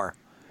little more.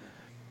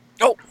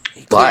 Oh,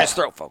 he cleared his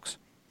throat, folks.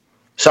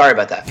 Sorry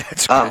about that.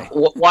 That's okay.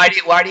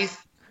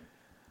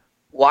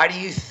 Why do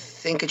you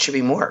think it should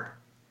be more?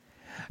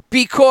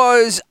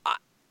 Because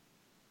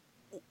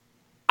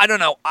I don't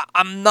know.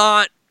 I'm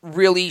not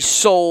really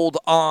sold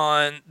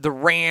on the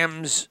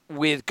Rams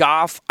with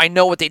Goff. I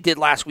know what they did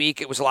last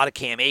week. It was a lot of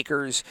Cam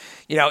Akers.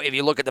 If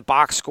you look at the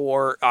box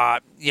score,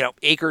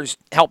 Akers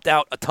helped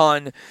out a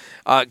ton.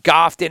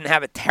 Goff didn't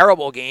have a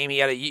terrible game. He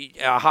had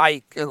a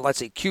high, let's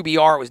say,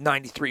 QBR was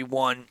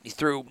 93-1. He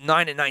threw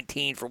 9 and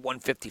 19 for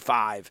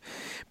 155.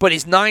 But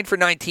his 9 for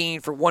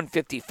 19 for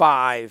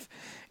 155,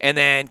 and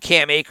then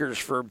Cam Akers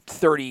for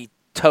 30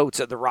 totes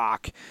of the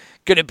rock,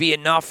 going to be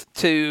enough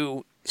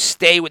to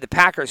stay with the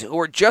Packers, who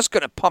are just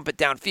going to pump it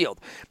downfield.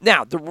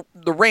 Now,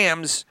 the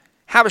Rams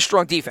have a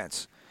strong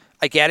defense.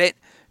 I get it,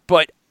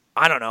 but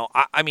I don't know.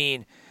 I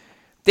mean,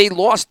 they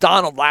lost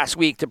Donald last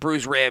week to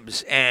bruised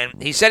ribs,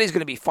 and he said he's going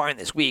to be fine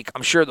this week.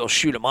 I'm sure they'll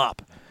shoot him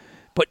up.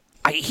 But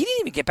he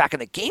didn't even get back in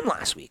the game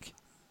last week.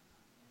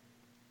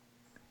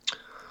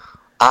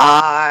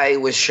 I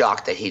was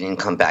shocked that he didn't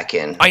come back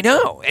in. I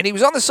know, and he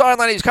was on the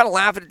sideline. He was kind of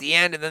laughing at the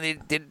end, and then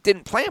they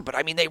didn't play him. But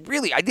I mean, they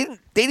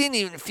didn't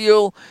even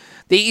feel.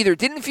 They either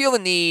didn't feel the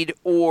need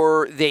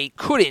or they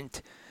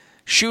couldn't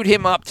shoot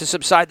him up to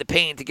subside the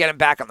pain to get him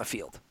back on the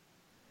field.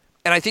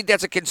 And I think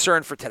that's a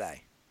concern for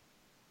today.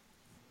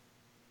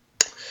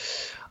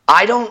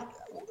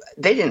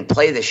 They didn't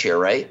play this year,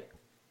 right?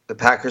 The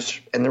Packers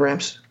and the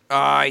Rams?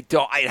 I'd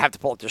have to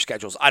pull up their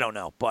schedules. I don't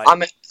know, but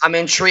I'm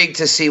intrigued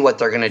to see what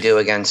they're going to do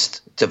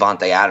against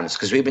Devontae Adams,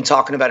 because we've been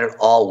talking about it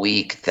all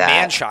week.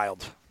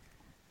 Man-child.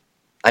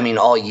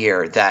 All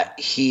year, that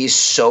he's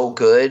so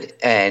good,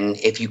 and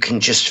if you can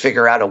just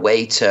figure out a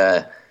way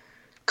to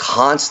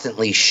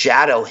constantly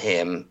shadow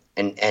him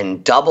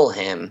and double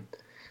him,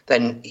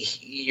 then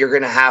you're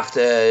going to have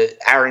to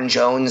Aaron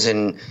Jones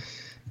and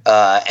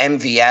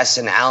MVS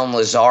and Alan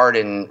Lazard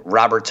and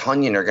Robert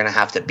Tonyan are going to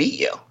have to beat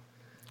you.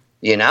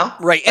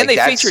 Right, and they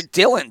featured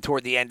Dylan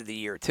toward the end of the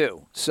year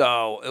too,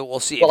 so we'll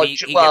see if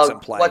he gets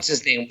some play. What's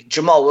his name?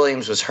 Jamal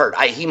Williams was hurt.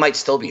 He might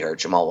still be hurt,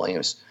 Jamal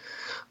Williams.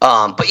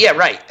 But yeah,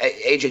 right.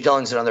 A.J.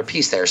 Dillon's another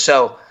piece there.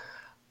 So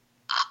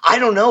I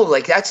don't know.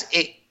 Like, that's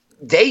it.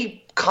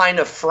 They kind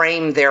of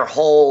framed their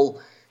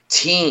whole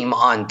team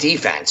on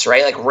defense,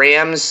 right? Like,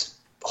 Rams'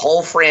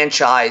 whole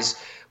franchise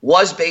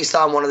was based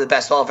on one of the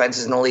best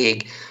offenses in the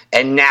league,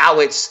 and now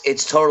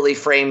it's totally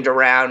framed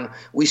around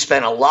we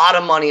spent a lot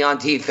of money on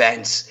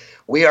defense.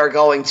 We are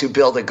going to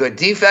build a good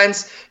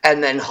defense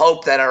and then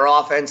hope that our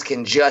offense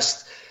can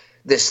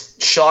this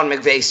Sean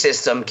McVay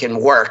system can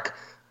work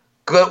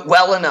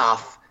well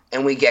enough,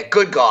 and we get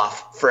good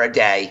Goff for a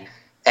day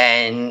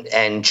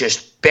and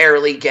just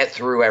barely get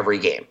through every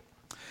game.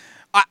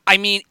 I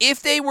mean,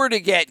 if they were to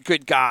get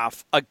good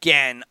Goff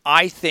again,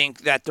 I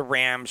think that the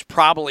Rams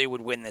probably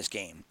would win this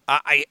game.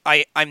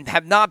 I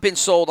have not been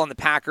sold on the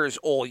Packers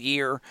all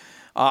year.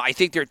 I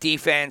think their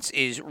defense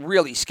is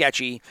really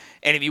sketchy.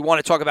 And if you want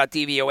to talk about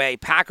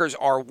DVOA, Packers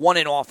are 1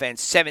 in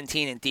offense,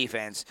 17 in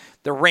defense.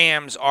 The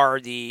Rams are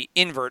the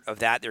invert of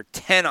that. They're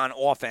 10 on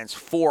offense,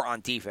 4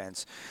 on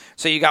defense.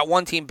 So you got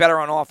one team better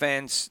on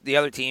offense, the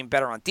other team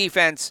better on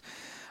defense.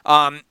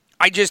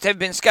 I just have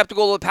been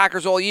skeptical of the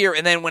Packers all year,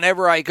 and then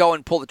whenever I go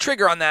and pull the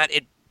trigger on that,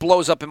 it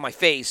blows up in my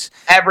face.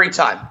 Every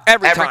time.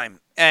 Every time.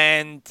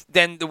 And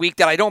then the week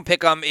that I don't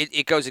pick them,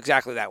 it goes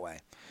exactly that way.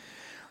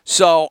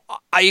 So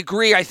I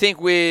agree. I think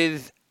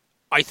with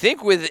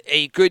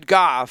a good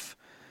Goff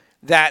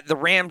that the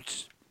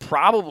Rams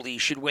probably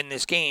should win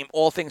this game,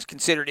 all things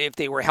considered, if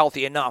they were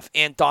healthy enough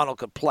and Donald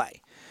could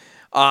play.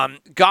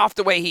 Goff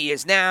the way he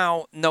is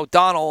now, no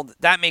Donald,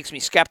 that makes me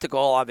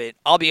skeptical of it.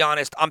 I'll be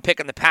honest, I'm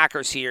picking the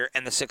Packers here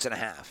and the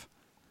 6.5.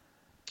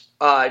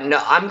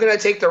 No, I'm going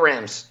to take the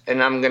Rams,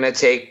 and I'm going to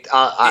take.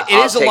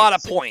 It is a lot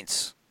of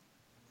points.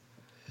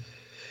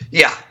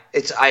 Yeah,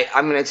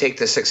 I'm going to take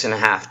the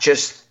 6.5.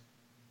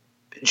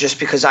 Just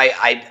because I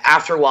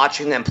after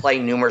watching them play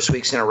numerous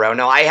weeks in a row.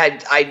 Now I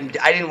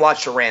didn't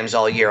watch the Rams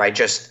all year.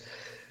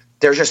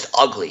 They're just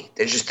ugly.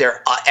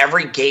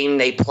 Every game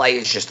they play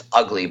is just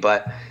ugly,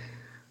 but.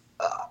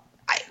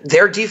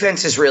 Their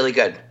defense is really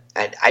good.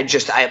 I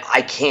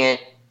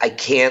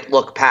can't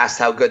look past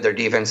how good their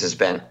defense has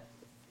been.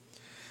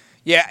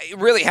 Yeah, it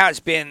really has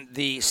been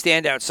the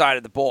standout side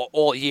of the ball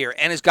all year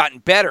and has gotten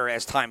better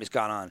as time has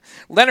gone on.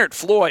 Leonard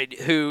Floyd,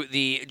 who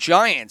the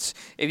Giants,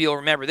 if you'll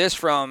remember this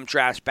from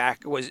drafts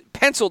back, was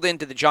penciled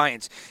into the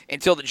Giants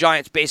until the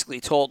Giants basically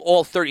told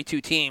all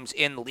 32 teams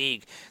in the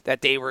league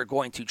that they were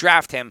going to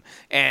draft him,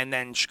 and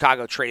then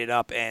Chicago traded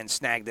up and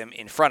snagged him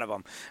in front of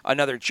him.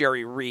 Another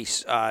Jerry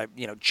Reese,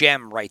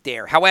 gem right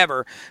there.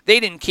 However, they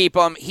didn't keep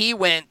him. He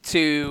went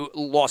to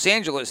Los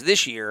Angeles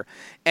this year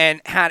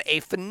and had a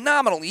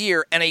phenomenal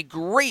year and a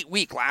great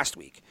week last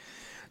week.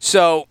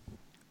 So,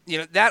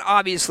 that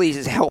obviously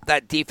has helped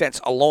that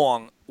defense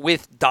along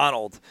with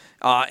Donald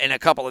and a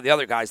couple of the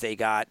other guys they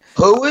got.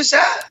 Who was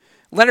that?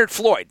 Leonard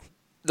Floyd,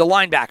 the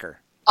linebacker.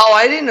 Oh,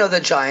 I didn't know the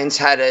Giants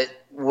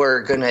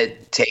were going to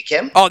take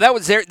him. Oh, that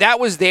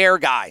was their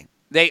guy.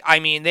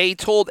 They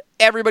told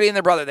everybody and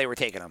their brother they were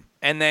taking him.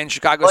 And then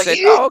Chicago said,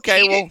 "Oh,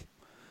 okay, well."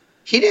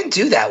 He didn't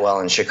do that well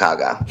in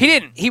Chicago. He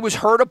didn't. He was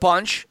hurt a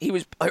bunch.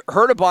 And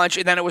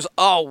then it was,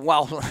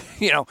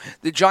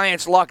 the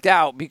Giants lucked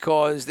out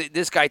because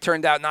this guy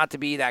turned out not to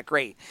be that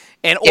great.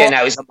 Now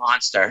he's a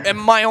monster. And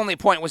my only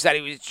point was that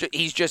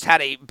he's just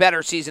had a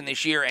better season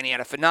this year, and he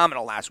had a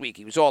phenomenal last week.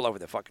 He was all over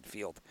the fucking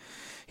field.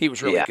 He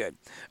was really good.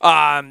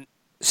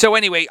 So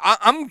anyway,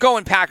 I'm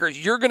going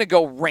Packers. You're going to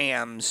go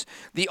Rams.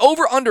 The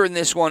over-under in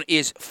this one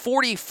is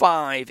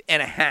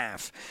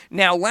 45.5.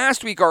 Now,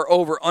 last week our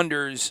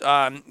over-unders,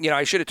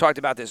 I should have talked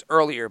about this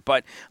earlier,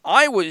 but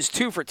I was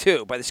 2 for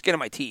 2 by the skin of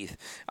my teeth.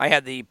 I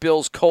had the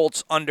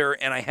Bills-Colts under,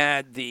 and I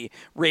had the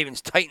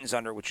Ravens-Titans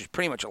under, which is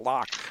pretty much a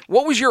lock.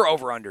 What was your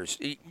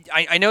over-unders?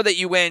 I know that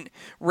you went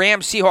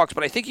Rams-Seahawks,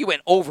 but I think you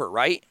went over,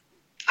 right?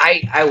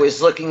 I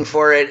was looking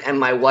for it, and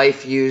my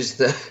wife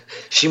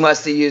she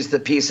must have used the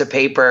piece of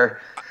paper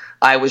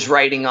I was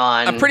writing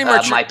on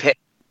my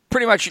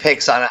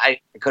picks on it.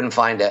 I couldn't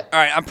find it. All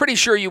right, I'm pretty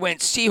sure you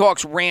went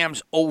Seahawks,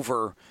 Rams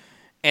over,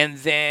 and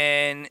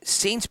then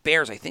Saints,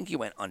 Bears, I think you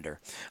went under.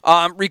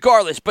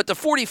 Regardless, but the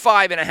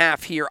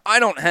 45.5 here,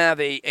 I don't have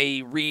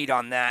a read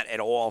on that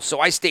at all, so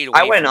I stayed away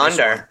from this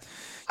one.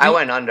 I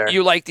went under.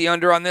 You like the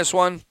under on this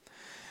one?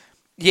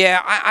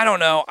 Yeah, I don't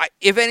know.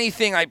 If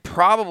anything, I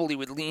probably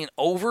would lean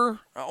over,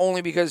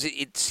 only because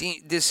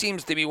this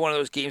seems to be one of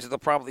those games that they'll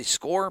probably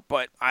score,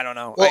 but I don't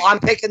know. Well, I'm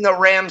picking the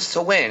Rams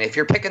to win. If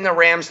you're picking the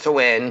Rams to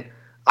win,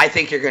 I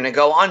think you're going to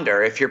go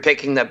under. If you're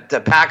picking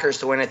the Packers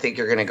to win, I think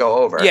you're going to go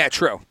over. Yeah,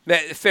 true.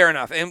 Fair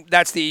enough. And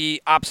that's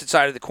the opposite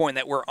side of the coin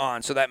that we're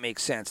on, so that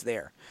makes sense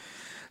there.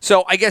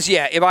 So I guess,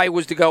 if I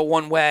was to go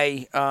one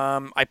way,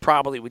 I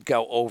probably would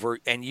go over,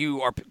 and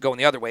you are going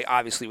the other way,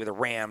 obviously, with the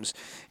Rams,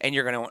 and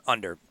you're going to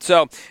under.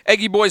 So,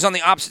 Eggy Boys on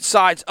the opposite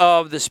sides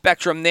of the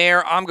spectrum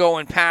there. I'm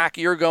going Pack,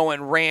 you're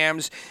going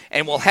Rams,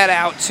 and we'll head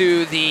out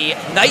to the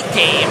night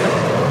game,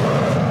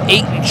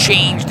 8 and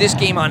change. This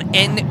game on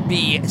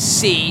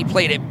NBC,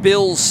 played at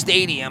Bills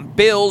Stadium.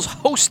 Bills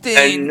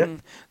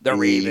hosting the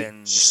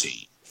Ravens.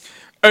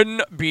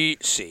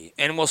 NBC.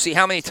 And we'll see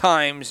how many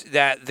times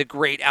that the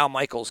great Al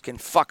Michaels can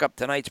fuck up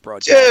tonight's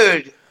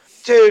broadcast.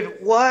 Dude,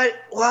 what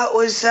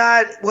was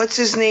that? What's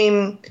his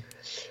name?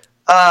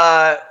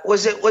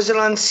 Was it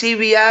on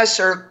CBS,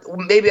 or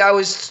maybe I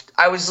was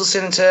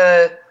listening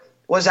to,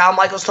 was Al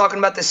Michaels talking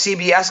about the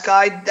CBS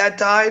guy that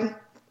died?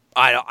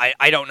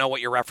 I don't know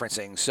what you're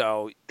referencing.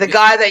 So the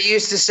guy that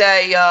used to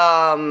say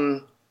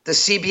the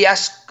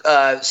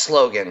CBS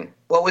slogan.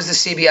 What was the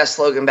CBS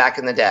slogan back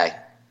in the day?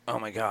 Oh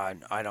my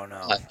God, I don't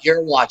know.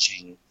 You're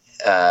watching.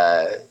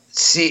 You're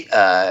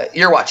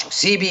watching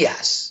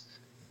CBS.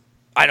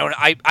 I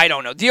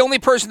don't know. The only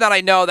person that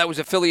I know that was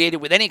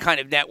affiliated with any kind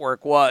of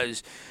network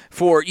was,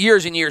 for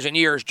years and years and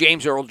years,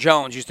 James Earl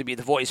Jones used to be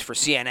the voice for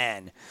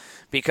CNN,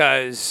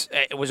 because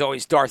it was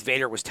always Darth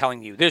Vader was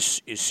telling you,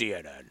 this is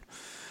CNN.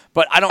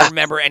 But I don't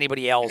remember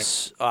anybody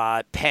else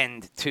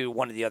penned to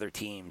one of the other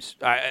teams.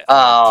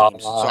 I'll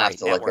have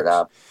to look it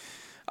up.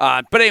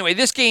 But anyway,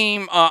 this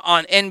game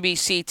on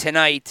NBC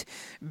tonight,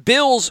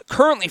 Bills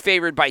currently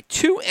favored by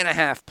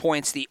 2.5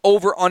 points. The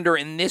over-under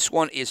in this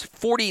one is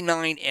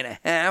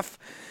 49.5.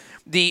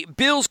 The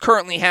Bills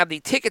currently have the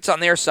tickets on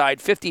their side.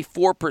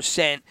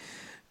 54%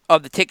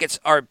 of the tickets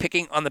are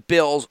picking on the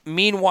Bills.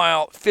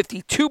 Meanwhile,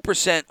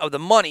 52% of the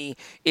money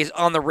is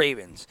on the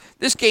Ravens.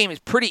 This game is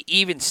pretty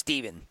even,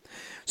 Steven.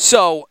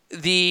 So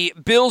the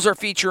Bills are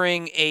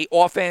featuring a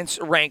offense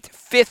ranked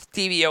 5th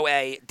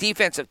DVOA,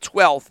 defense of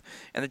 12th,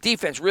 and the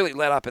defense really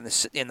let up in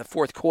the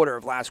fourth quarter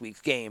of last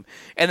week's game.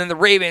 And then the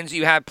Ravens,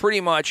 you have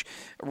pretty much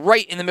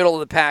right in the middle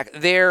of the pack.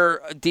 Their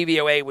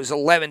DVOA was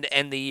 11 to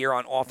end the year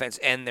on offense,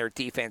 and their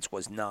defense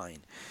was 9.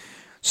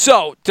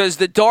 So does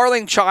the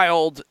darling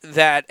child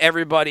that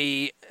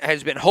everybody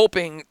has been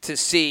hoping to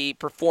see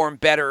perform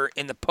better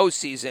in the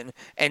postseason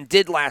and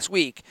did last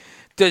week,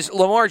 does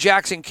Lamar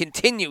Jackson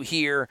continue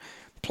here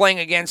playing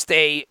against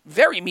a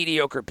very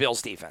mediocre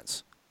Bills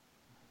defense?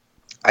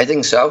 I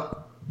think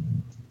so.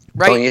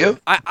 Right? Don't you?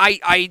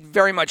 I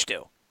very much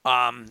do.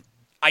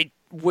 I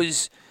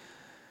was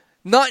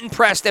not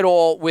impressed at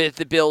all with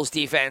the Bills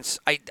defense.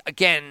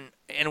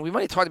 And we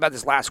might have talked about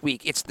this last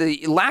week, it's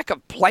the lack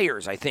of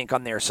players, I think,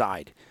 on their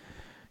side.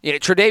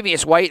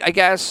 Tre'Davious White, I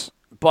guess,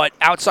 but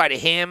outside of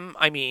him,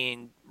 I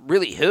mean,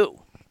 really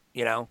who?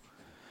 Matt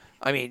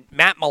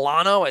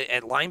Milano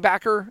at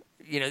linebacker,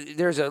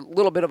 there's a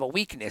little bit of a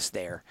weakness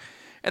there.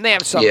 And they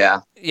have some,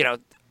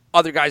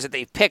 other guys that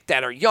they've picked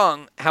that are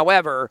young.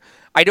 However,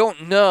 I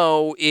don't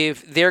know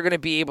if they're going to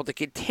be able to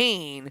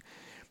contain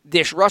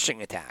this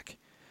rushing attack.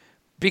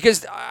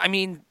 Because,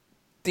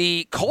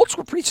 the Colts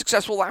were pretty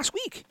successful last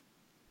week.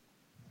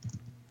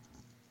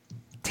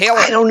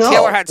 I don't know.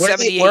 Taylor had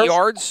 78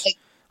 yards.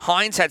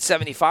 Hines had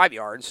 75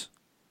 yards.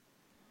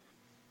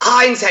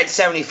 Hines had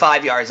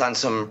 75 yards on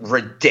some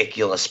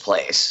ridiculous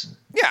plays.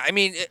 Yeah,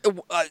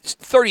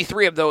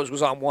 33 of those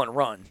was on one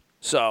run.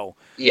 So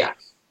yeah,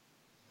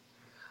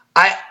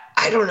 I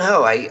don't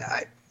know.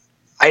 I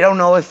don't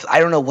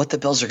know what the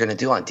Bills are going to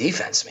do on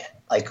defense, man.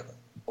 Like,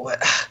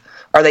 what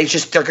are they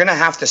just? They're going to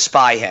have to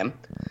spy him.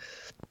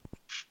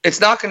 It's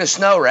not going to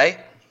snow, right?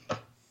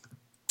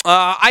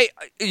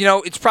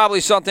 It's probably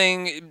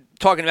something,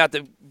 talking about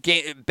the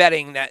game,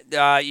 betting,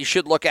 that you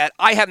should look at.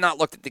 I have not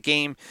looked at the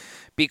game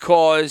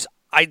because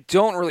I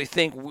don't really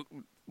think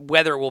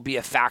weather will be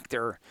a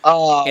factor.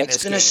 Oh,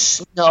 it's going to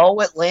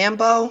snow at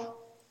Lambeau?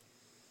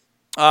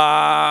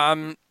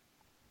 I'm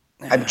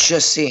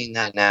just seeing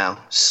that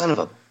now. Son of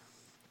a...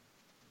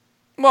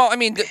 Well,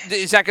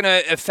 is that going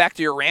to affect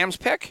your Rams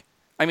pick?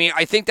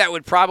 I think that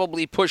would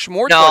probably push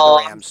more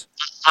toward the Rams.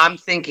 I'm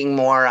just thinking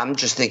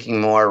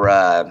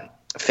more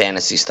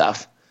fantasy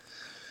stuff.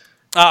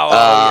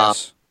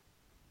 Yes.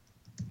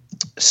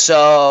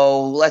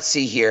 So let's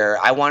see here.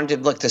 I wanted to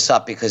look this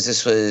up because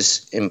this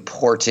was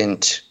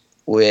important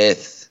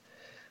with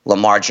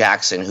Lamar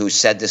Jackson, who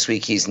said this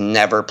week he's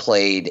never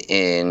played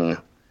in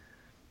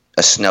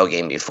a snow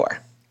game before.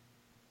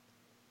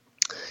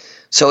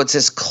 So it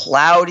says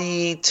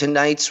cloudy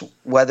tonight's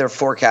weather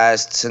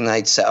forecast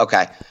tonight.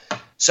 Okay.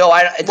 So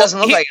it doesn't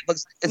look like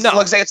it. It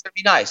looks like it's going to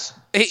be nice.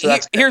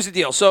 Here's the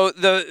deal. So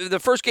the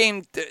first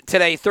game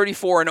today,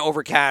 34 and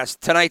overcast.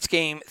 Tonight's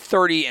game,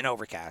 30 and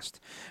overcast.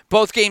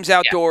 Both games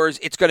outdoors.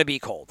 Yeah. It's going to be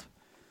cold.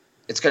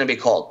 It's going to be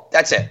cold.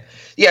 That's it.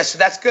 Yeah, so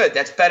that's good.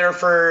 That's better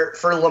for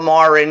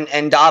Lamar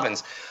and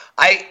Dobbins.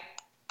 I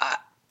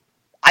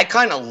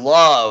kind of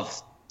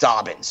love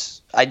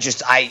Dobbins. I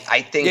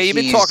think you've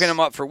been talking him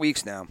up for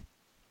weeks now.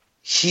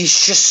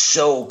 He's just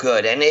so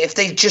good. And if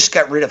they just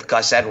got rid of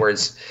Gus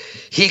Edwards,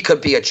 he could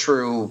be a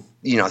true,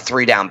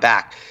 3-down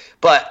back.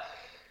 But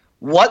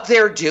what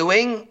they're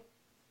doing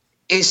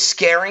is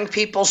scaring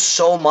people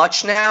so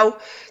much now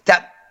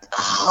that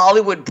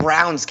Hollywood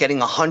Brown's getting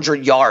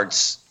 100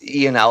 yards,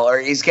 or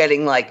he's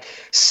getting like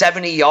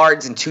 70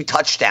 yards and 2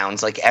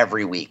 touchdowns like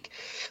every week.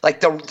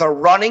 Like the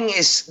running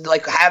is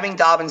like having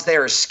Dobbins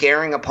there is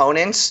scaring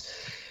opponents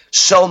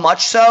so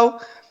much so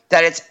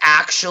that it's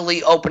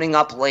actually opening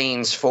up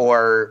lanes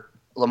for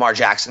Lamar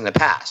Jackson to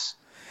pass.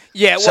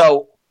 Yeah, well,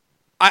 so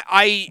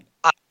I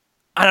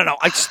don't know.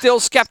 I'm still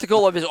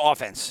skeptical of his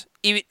offense.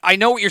 I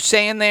know what you're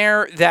saying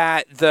there,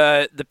 that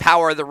the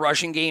power of the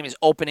rushing game is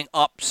opening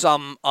up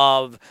some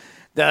of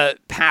the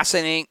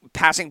passing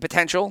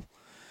potential.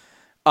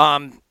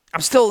 I'm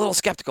still a little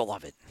skeptical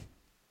of it.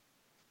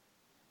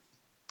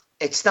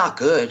 It's not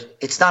good.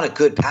 It's not a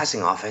good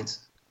passing offense.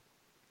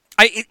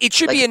 It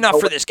should be enough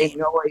for this game.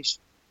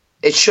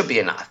 It should be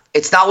enough.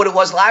 It's not what it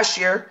was last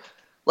year.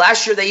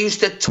 Last year, they used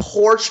to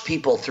torch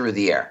people through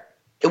the air.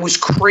 It was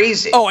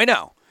crazy. Oh, I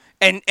know.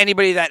 And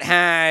anybody that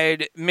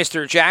had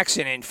Mr.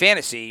 Jackson in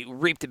fantasy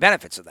reaped the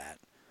benefits of that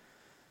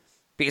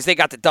because they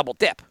got the double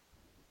dip.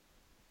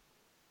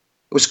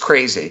 It was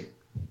crazy.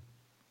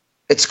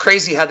 It's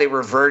crazy how they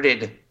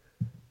reverted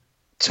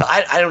to,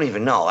 I don't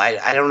even know.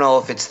 I don't know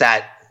if it's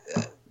that,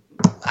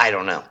 I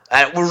don't know.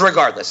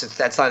 Regardless,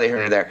 that's neither here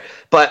nor there.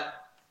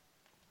 But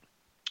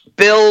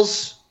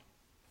Bills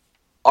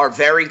are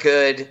very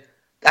good.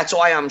 That's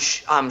why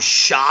I'm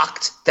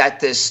shocked that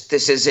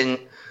this isn't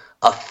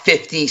a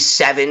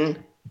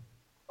 57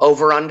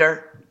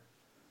 over-under,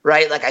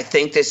 right? Like, I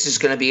think this is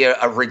going to be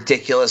a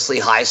ridiculously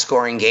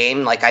high-scoring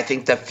game. Like, I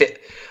think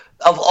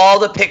of all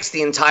the picks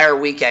the entire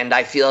weekend,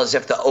 I feel as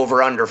if the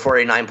over-under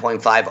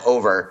 49.5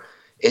 over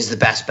is the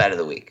best bet of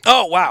the week.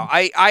 Oh, wow.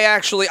 I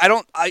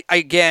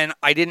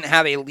didn't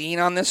have a lean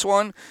on this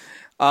one.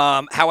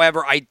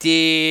 However, I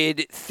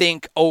did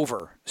think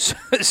over.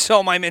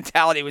 So my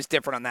mentality was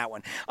different on that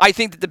one. I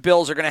think that the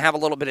Bills are going to have a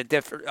little bit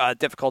of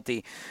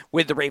difficulty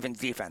with the Ravens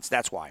defense.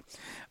 That's why.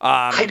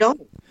 I don't.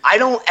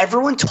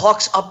 Everyone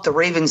talks up the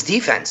Ravens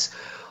defense.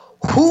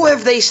 Who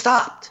have they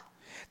stopped?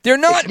 They're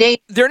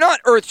not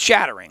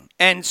earth-shattering,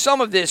 and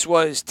some of this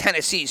was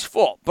Tennessee's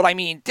fault. But, I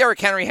mean,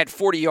 Derrick Henry had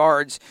 40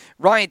 yards.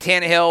 Ryan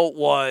Tannehill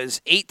was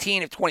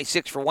 18 of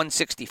 26 for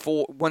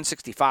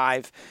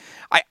 165.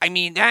 I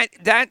mean,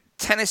 that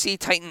Tennessee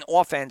Titan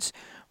offense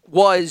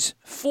was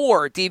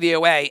for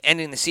DVOA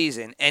ending the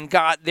season and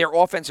got their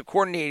offensive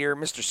coordinator,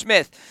 Mr.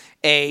 Smith,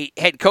 a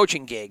head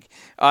coaching gig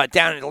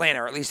down in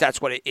Atlanta, or at least that's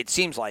what it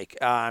seems like.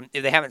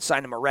 If they haven't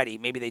signed him already,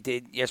 maybe they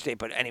did yesterday,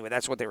 but anyway,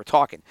 that's what they were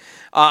talking.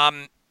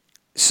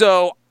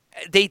 So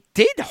they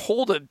did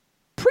hold a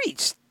pretty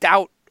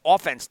stout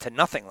offense to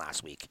nothing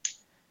last week.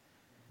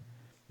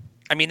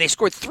 I mean, they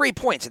scored 3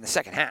 points in the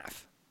second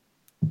half.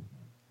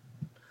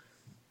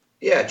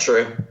 Yeah,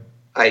 true.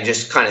 I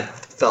just kind of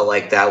felt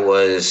like that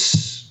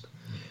was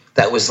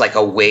like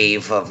a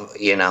wave of,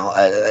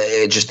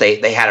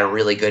 they had a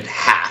really good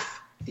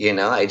half,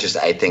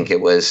 I think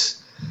it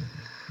was,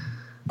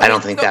 I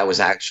don't think that was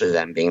actually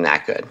them being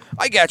that good.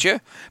 I got you.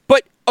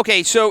 But,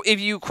 okay, so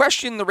if you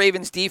question the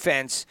Ravens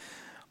defense,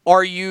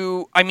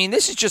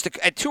 this is just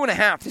at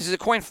 2.5, this is a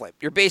coin flip.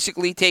 You're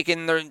basically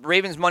taking the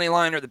Ravens money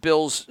line or the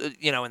Bills,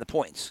 in the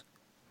points.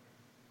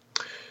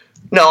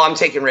 No, I'm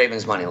taking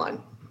Ravens money line.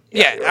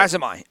 Yeah, as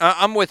am I.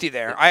 I'm with you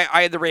there.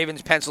 I had the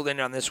Ravens penciled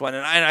in on this one,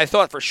 and I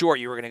thought for sure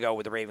you were going to go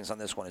with the Ravens on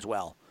this one as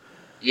well.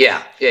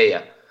 Yeah.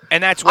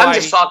 And that's why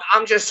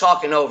I'm just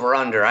talking over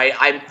under.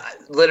 I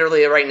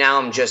literally right now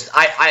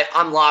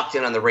I'm locked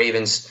in on the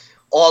Ravens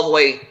all the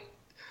way.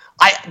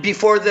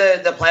 Before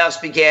the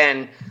playoffs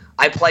began,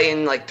 I play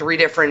in like 3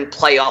 different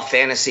playoff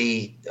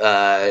fantasy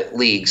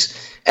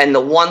leagues, and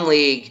the one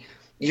league,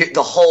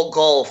 the whole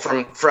goal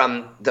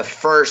from the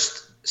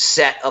first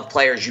set of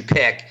players you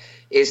pick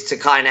is to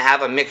kind of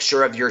have a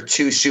mixture of your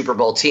 2 Super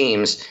Bowl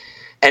teams.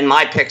 And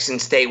my pick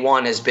since day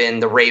one has been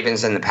the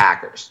Ravens and the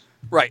Packers.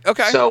 Right.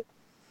 Okay. So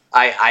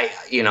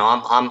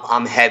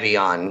I'm heavy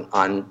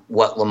on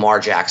what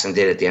Lamar Jackson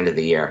did at the end of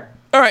the year.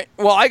 All right.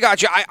 Well, I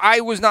got you. I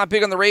was not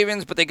big on the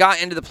Ravens, but they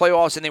got into the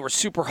playoffs and they were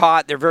super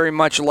hot. They're very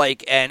much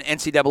like an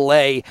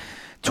NCAA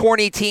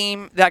tourney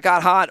team that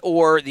got hot,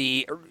 or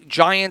the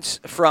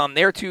Giants from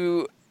their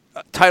 2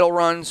 title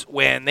runs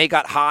when they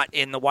got hot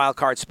in the wild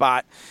card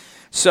spot.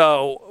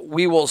 So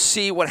we will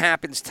see what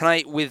happens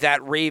tonight with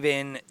that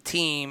Raven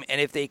team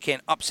and if they can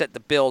upset the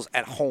Bills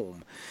at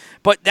home.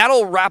 But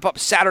that'll wrap up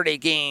Saturday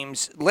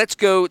games. Let's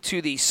go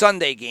to the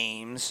Sunday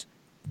games.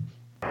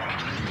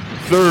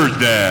 Third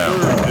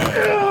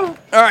down.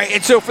 All right,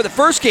 and so for the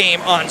first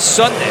game on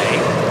Sunday,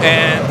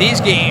 and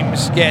these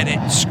games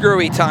get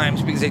screwy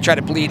times because they try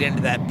to bleed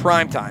into that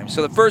prime time.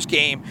 So the first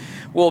game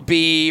will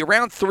be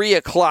around 3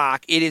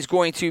 o'clock. It is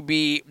going to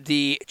be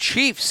the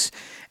Chiefs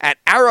at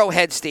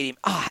Arrowhead Stadium.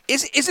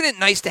 Isn't it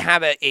nice to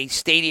have a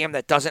stadium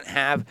that doesn't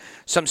have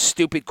some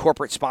stupid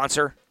corporate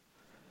sponsor?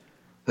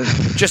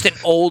 Just an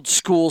old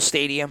school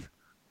stadium.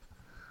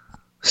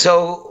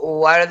 So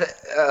why do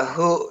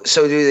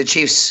So do the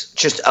Chiefs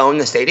just own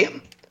the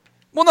stadium?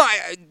 Well, no,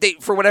 they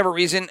for whatever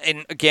reason,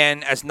 and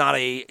again, as not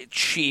a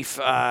chief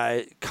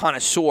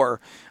connoisseur,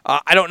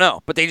 I don't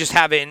know, but they just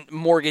haven't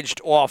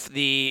mortgaged off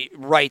the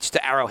rights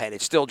to Arrowhead.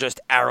 It's still just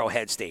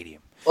Arrowhead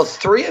Stadium. Well,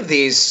 3 of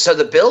these. So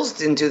the Bills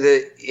didn't do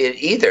it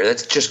either.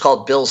 That's just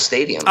called Bills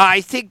Stadium.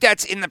 I think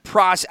that's in the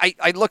process.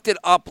 I looked it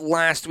up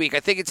last week. I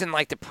think it's in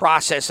like the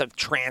process of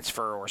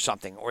transfer or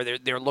something, or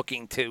they're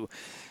looking to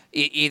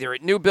either a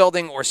new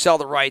building or sell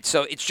the rights.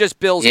 So it's just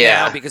Bills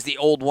now because the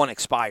old one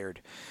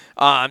expired.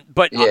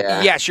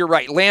 Yes, you're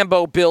right.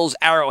 Lambeau, Bills,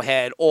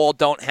 Arrowhead all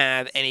don't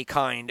have any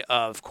kind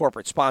of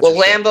corporate sponsorship.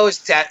 Well,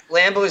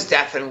 Lambeau's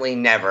definitely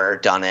never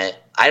done it.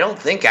 I don't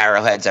think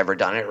Arrowhead's ever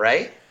done it,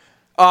 right?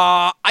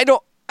 I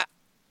don't.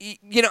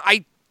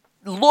 I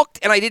looked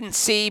and I didn't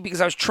see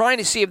because I was trying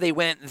to see if they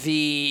went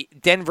the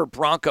Denver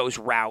Broncos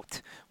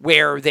route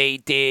where they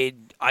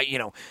did.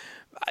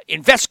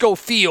 Invesco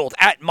Field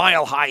at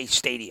Mile High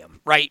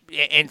Stadium, right?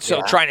 And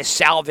so trying to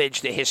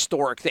salvage the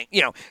historic thing.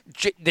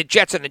 The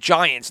Jets and the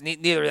Giants,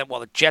 neither of them,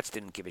 well, the Jets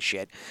didn't give a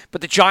shit,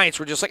 but the Giants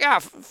were just like,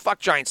 fuck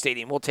Giant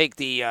Stadium. We'll take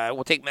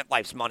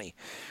MetLife's money.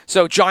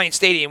 So Giant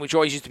Stadium, which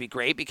always used to be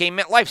great, became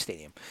MetLife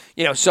Stadium,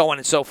 so on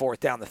and so forth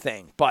down the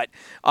thing. But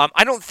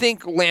I don't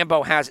think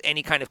Lambeau has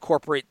any kind of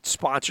corporate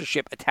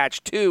sponsorship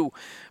attached to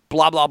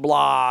blah, blah,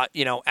 blah,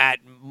 at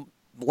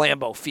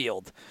Lambeau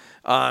Field.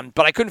 But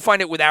I couldn't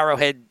find it with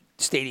Arrowhead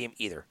Stadium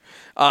either.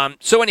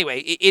 So anyway,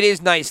 it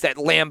is nice that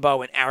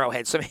Lambeau and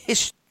Arrowhead, some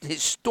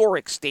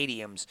historic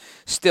stadiums,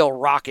 still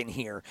rocking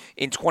here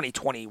in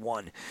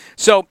 2021.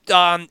 So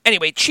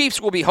anyway, Chiefs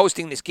will be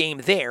hosting this game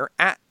there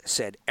at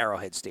said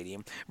Arrowhead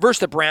Stadium versus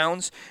the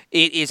Browns.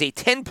 It is a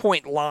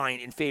 10-point line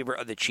in favor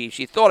of the Chiefs.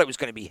 You thought it was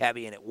going to be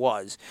heavy, and it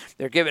was.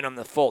 They're giving them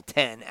the full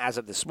 10 as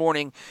of this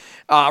morning.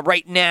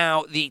 Right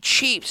now, the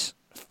Chiefs,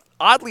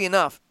 oddly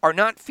enough, are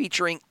not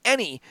featuring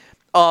any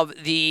of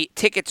the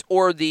tickets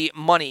or the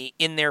money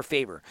in their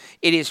favor.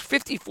 It is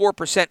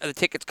 54% of the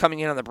tickets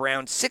coming in on the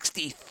Browns,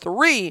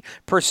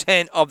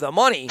 63% of the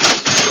money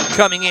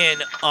coming in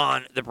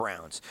on the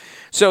Browns.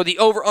 So the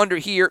over-under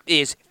here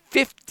is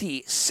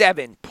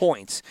 57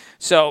 points.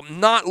 So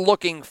not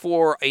looking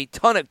for a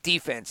ton of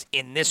defense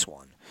in this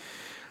one.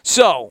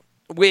 So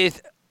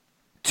with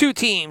two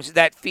teams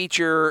that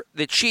feature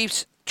the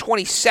Chiefs'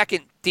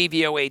 22nd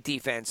DVOA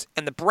defense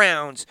and the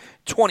Browns'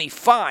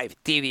 25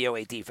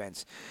 DVOA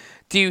defense,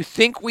 do you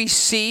think we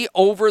see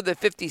over the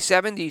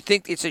 57? Do you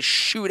think it's a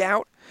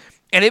shootout?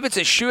 And if it's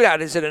a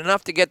shootout, is it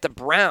enough to get the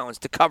Browns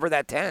to cover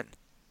that 10?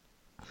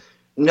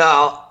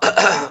 No,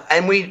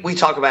 and we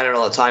talk about it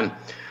all the time.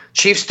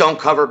 Chiefs don't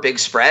cover big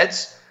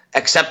spreads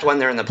except when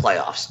they're in the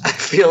playoffs. I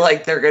feel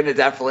like they're going to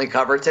definitely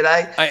cover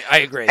today. I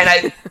agree. And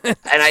I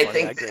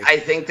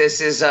think this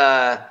is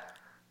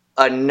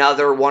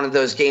another one of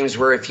those games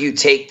where if you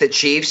take the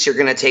Chiefs, you're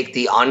going to take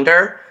the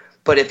under,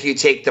 but if you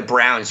take the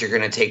Browns, you're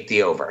going to take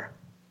the over.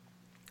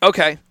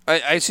 Okay,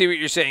 I see what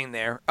you're saying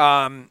there.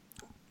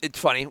 It's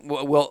funny.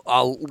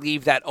 I'll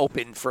leave that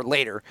open for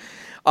later.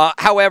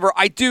 However,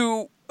 I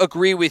do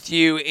agree with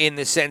you in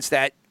the sense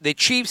that the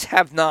Chiefs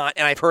have not,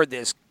 and I've heard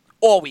this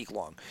all week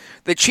long,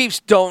 the Chiefs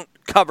don't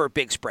cover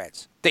big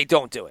spreads. They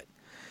don't do it.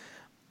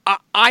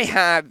 I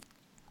have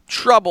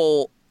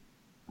trouble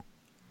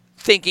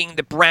thinking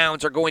the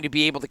Browns are going to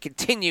be able to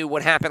continue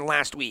what happened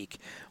last week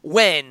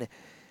when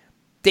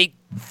they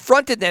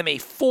fronted them a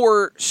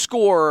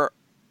 4-score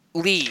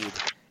lead,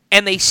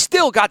 and they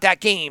still got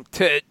that game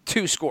to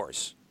 2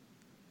 scores.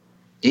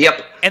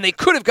 Yep. And they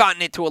could have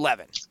gotten it to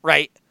 11,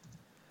 right?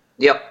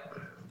 Yep.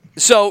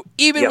 So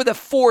even with a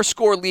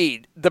 4-score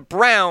lead, the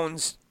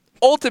Browns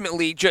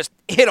ultimately just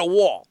hit a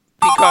wall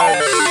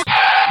because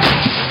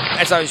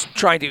as I was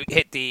trying to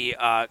hit the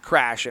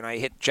crash and I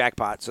hit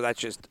jackpot, so that's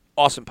just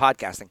awesome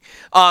podcasting.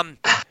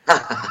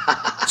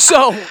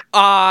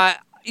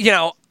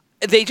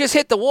 They just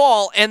hit the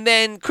wall and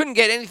then couldn't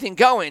get anything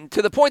going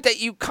to the point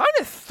that you kind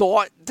of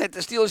thought that the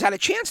Steelers had a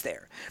chance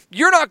there.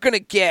 You're not going to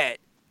get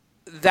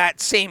that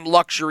same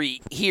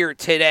luxury here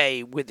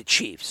today with the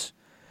Chiefs.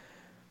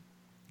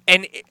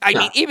 And, I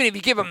mean, even if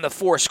you give them the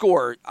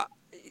 4-score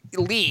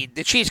lead,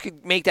 the Chiefs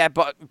could make that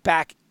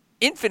back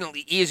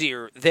infinitely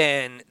easier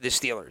than the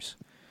Steelers.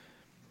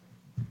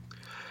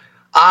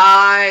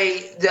 I'm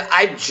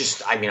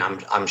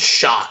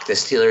shocked the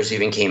Steelers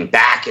even came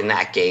back in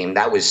that game.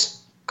 That was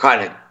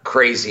kind of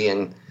crazy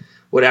and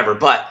whatever.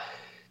 But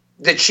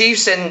the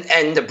Chiefs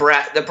and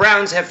the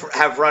Browns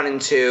have run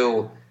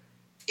into,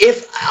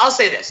 I'll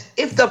say this,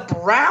 if the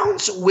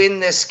Browns win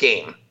this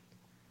game,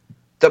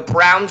 the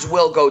Browns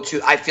will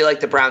I feel like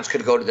the Browns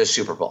could go to the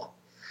Super Bowl.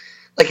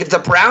 Like if the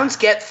Browns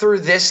get through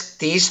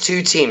these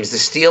two teams, the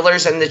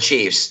Steelers and the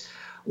Chiefs,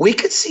 we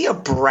could see a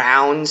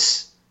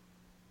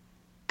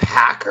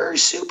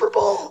Browns-Packers Super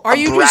Bowl.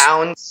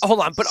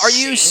 Hold on, but are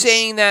you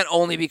saying that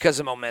only because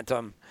of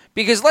momentum?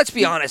 Because let's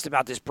be honest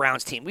about this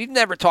Browns team. We've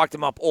never talked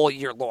them up all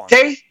year long.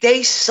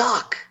 They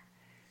suck.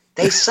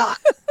 They suck.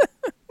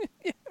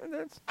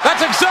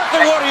 That's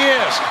exactly what he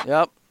is.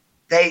 Yep.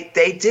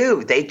 They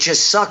do. They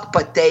just suck.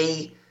 But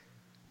I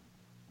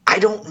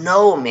don't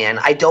know, man.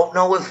 I don't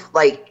know if,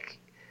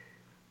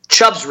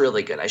 Chubb's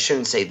really good. I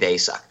shouldn't say they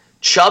suck.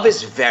 Chubb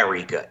is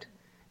very good.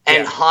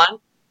 And Hunt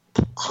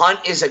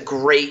is a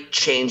great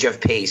change of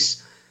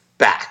pace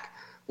back.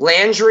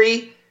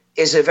 Landry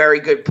is a very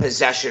good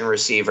possession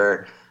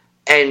receiver.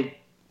 And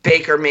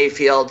Baker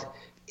Mayfield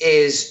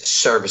is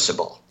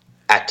serviceable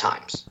at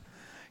times.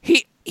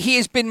 He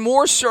has been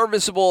more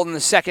serviceable in the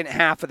second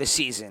half of the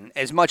season,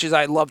 as much as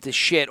I love to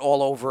shit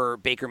all over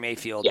Baker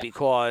Mayfield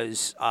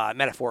because,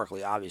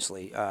 metaphorically,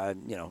 obviously,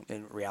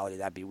 in reality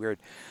that'd be weird.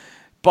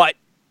 But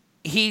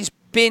he's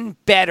been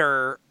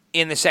better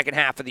in the second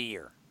half of the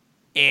year.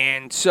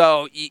 And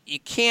so you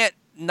can't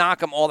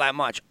knock him all that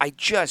much.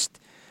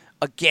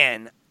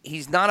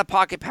 He's not a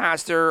pocket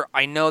passer.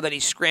 I know that he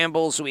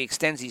scrambles, so he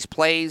extends these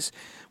plays,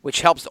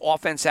 which helps the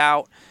offense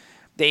out.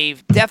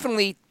 They've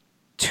definitely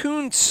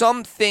tuned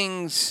some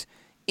things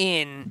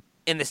in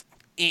this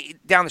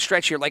down the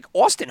stretch here, like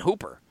Austin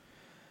Hooper,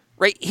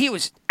 right? He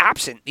was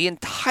absent the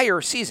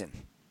entire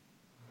season.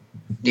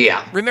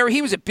 Yeah. Remember,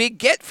 he was a big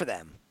get for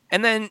them,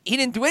 and then he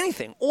didn't do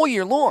anything all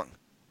year long.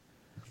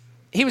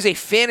 He was a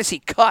fantasy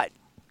cut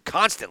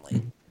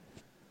constantly.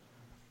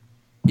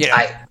 You know,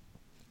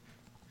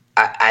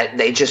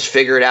 they just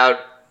figured out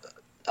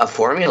a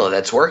formula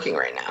that's working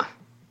right now.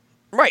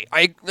 Right,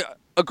 I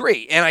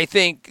agree, and I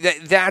think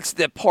that's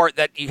the part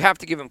that you have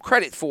to give him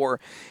credit for,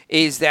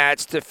 is that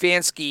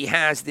Stefanski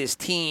has this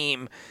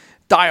team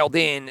dialed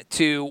in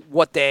to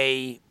what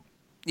they,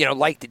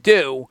 like to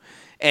do,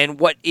 and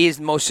what is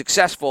most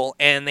successful,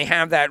 and they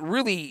have that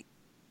really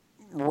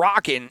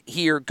rocking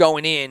here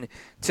going in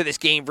to this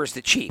game versus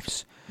the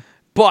Chiefs.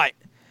 But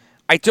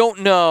I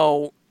don't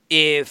know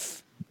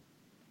if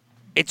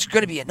it's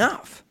going to be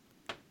enough,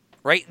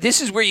 right?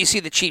 This is where you see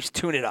the Chiefs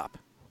tune it up.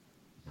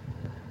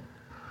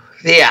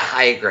 Yeah,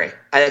 I agree.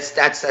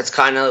 That's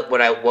kind of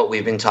what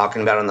we've been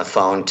talking about on the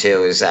phone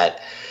too. Is that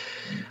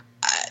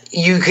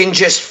you can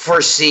just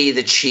foresee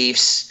the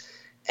Chiefs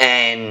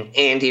and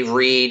Andy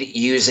Reid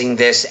using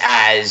this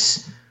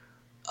as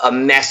a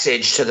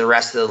message to the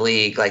rest of the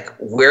league, like,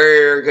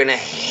 we're gonna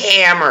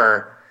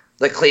hammer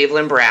the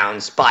Cleveland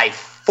Browns by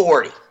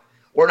 40.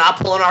 We're not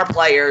pulling our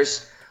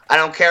players. I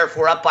don't care if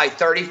we're up by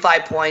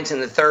 35 points in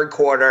the third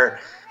quarter.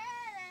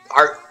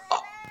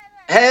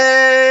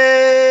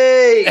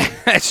 Hey!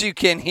 As you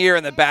can hear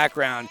in the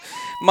background,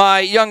 my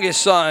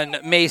youngest son,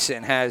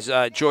 Mason, has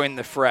joined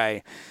the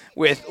fray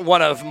with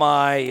one of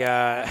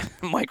my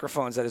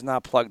microphones that is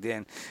not plugged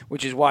in,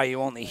 which is why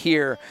you only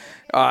hear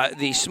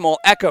the small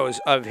echoes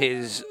of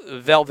his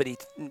velvety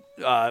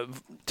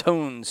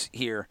tones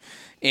here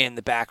in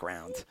the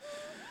background.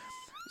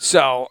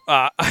 So,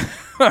 all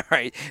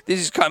right, this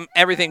is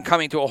everything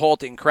coming to a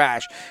halting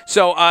crash.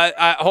 So,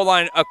 hold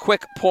on, a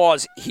quick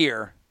pause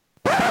here.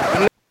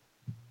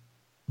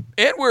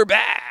 And we're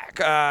back.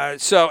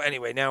 So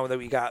anyway, now that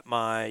we got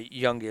my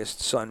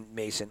youngest son,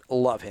 Mason,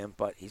 love him,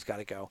 but he's got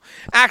to go.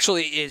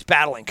 Actually is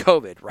battling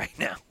COVID right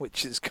now,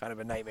 which is kind of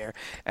a nightmare,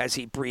 as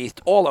he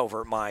breathed all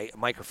over my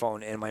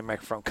microphone and my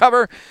microphone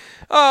cover.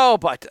 Oh,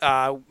 but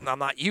I'm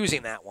not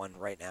using that one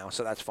right now,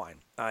 so that's fine.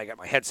 I got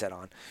my headset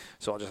on,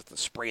 so I'll just have to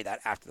spray that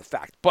after the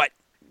fact. But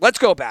let's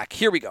go back.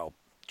 Here we go.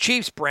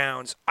 Chiefs,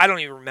 Browns. I don't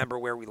even remember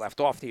where we left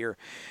off here.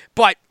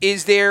 But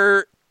is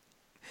there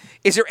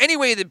any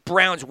way the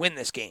Browns win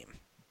this game?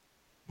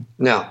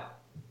 No.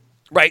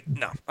 Right?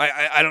 No.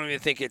 I don't even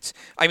think it's...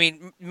 I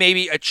mean,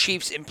 maybe a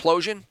Chiefs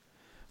implosion,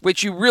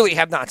 which you really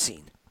have not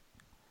seen.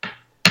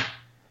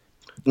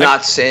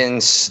 Not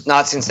since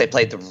they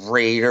played the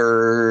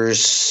Raiders.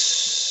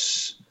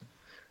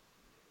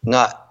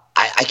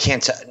 I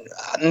can't...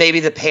 Maybe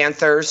the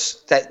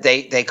Panthers, that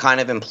they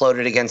kind of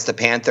imploded against the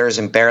Panthers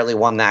and barely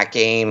won that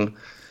game.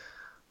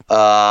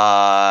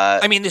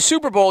 I mean, the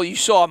Super Bowl, you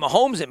saw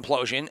Mahomes'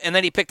 implosion, and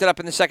then he picked it up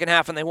in the second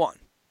half and they won.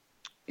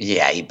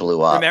 Yeah, he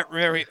blew up.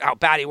 Remember how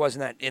bad he was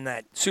in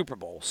that Super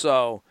Bowl.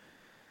 So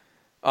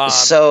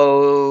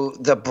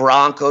the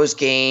Broncos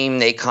game,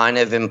 they kind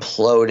of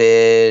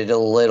imploded a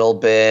little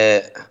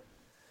bit.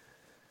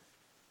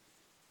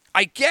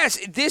 I guess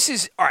this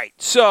is all right.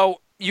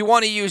 So you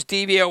want to use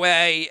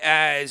DVOA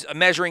as a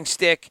measuring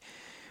stick.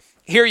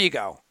 Here you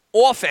go.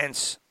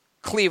 Offense,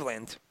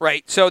 Cleveland,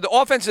 right? So the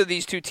offense of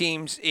these two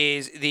teams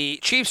is the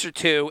Chiefs are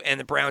 2 and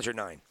the Browns are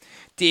 9.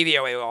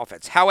 DVOA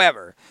offense.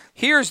 However,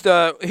 here's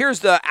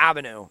the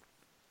avenue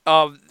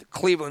of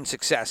Cleveland's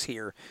success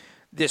here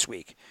this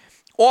week.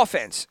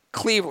 Offense,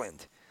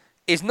 Cleveland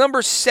is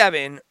number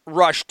 7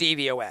 rush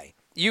DVOA.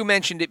 You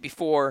mentioned it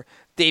before.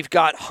 They've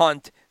got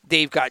Hunt.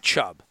 They've got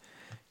Chubb.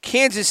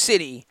 Kansas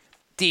City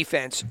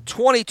defense,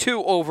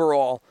 22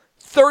 overall,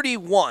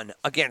 31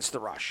 against the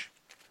rush.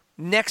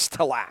 Next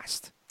to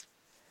last.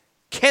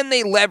 Can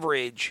they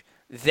leverage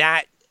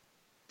that?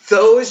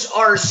 Those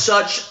are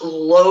such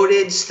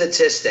loaded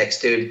statistics,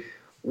 dude.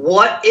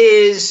 What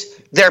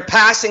is their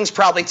passing's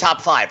probably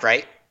top 5,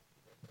 right?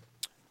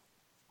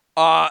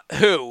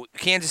 Who?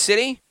 Kansas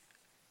City?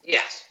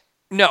 Yes.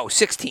 No,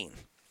 16.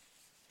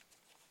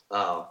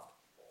 Oh,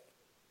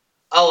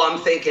 I'm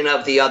thinking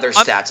of the other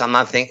stats. I'm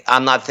not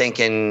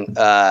thinking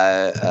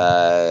DVOA.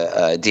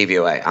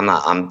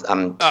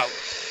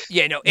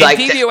 Yeah, no. In like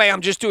DVOA,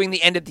 I'm just doing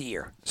the end of the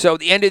year. So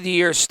the end of the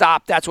year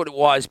stop, that's what it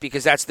was,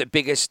 because that's the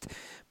biggest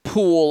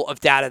pool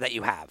of data that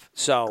you have.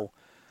 So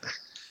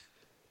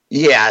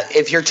yeah,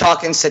 if you're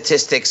talking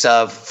statistics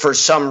of, for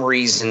some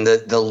reason,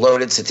 the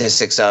loaded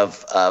statistics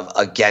of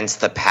against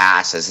the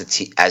pass as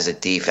a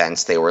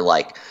defense, they were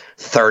like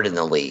 3rd in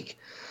the league.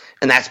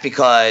 And that's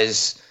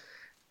because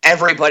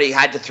everybody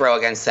had to throw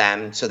against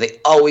them, so they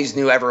always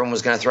knew everyone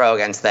was going to throw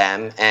against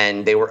them,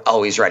 and they were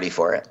always ready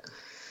for it.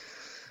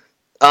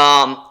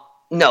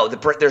 No,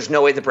 there's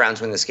no way the Browns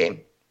win this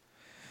game.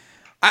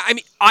 I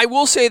mean, I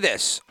will say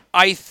this.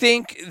 I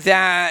think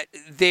that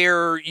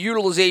their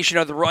utilization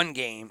of the run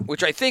game,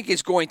 which I think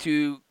is going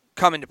to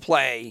come into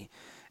play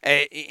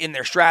in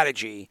their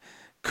strategy,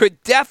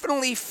 could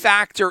definitely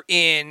factor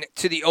in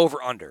to the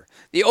over-under.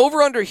 The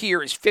over-under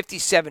here is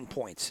 57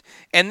 points.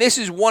 And this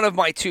is one of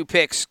my 2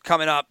 picks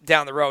coming up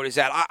down the road, is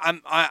that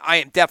I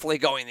am definitely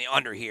going the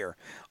under here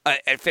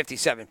at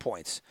 57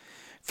 points.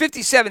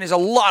 57 is a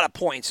lot of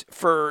points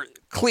for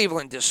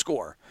Cleveland to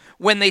score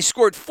when they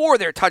scored 4 of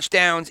their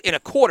touchdowns in a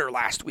quarter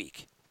last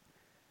week.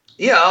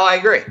 Yeah, I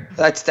agree.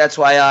 That's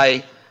why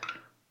I'm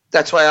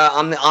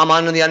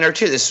on the under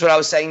too. This is what I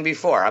was saying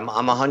before. I'm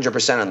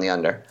 100% on the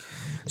under.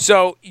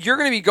 So you're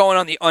going to be going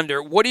on the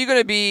under. What are you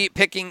going to be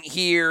picking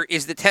here?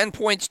 Is the 10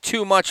 points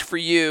too much for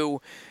you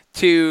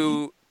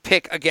to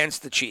pick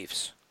against the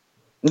Chiefs?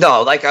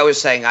 No, like I was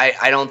saying,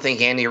 I don't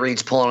think Andy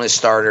Reid's pulling his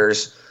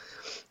starters.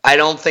 I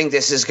don't think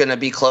this is going to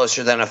be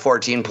closer than a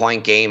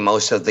 14-point game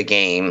most of the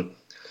game.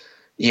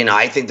 You know,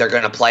 I think they're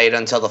going to play it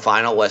until the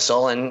final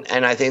whistle, and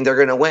I think they're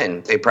going to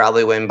win. They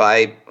probably win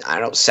by,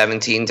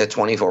 17 to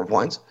 24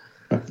 points.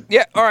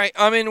 Yeah, all right,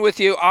 I'm in with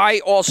you.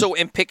 I also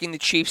am picking the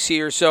Chiefs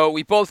here. So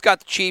we both got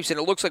the Chiefs, and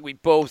it looks like we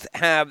both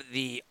have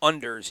the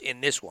unders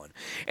in this one.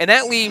 And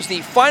that leaves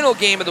the final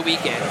game of the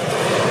weekend,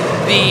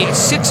 the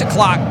 6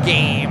 o'clock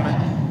game.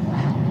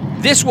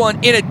 This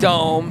one in a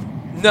dome.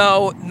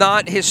 No,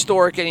 not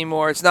historic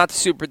anymore. It's not the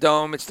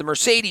Superdome. It's the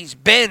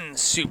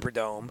Mercedes-Benz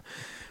Superdome.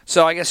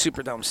 So I guess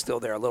Superdome's still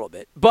there a little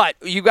bit. But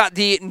you got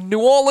the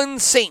New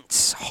Orleans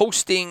Saints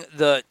hosting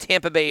the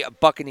Tampa Bay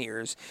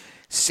Buccaneers.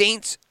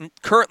 Saints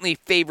currently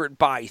favored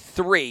by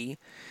 3.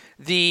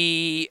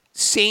 The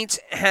Saints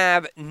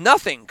have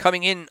nothing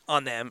coming in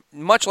on them,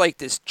 much like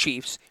this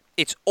Chiefs.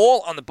 It's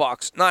all on the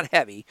Bucs, not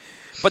heavy.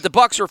 But the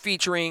Bucs are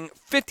featuring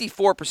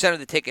 54% of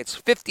the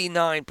tickets,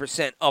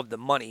 59% of the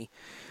money.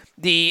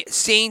 The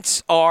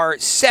Saints are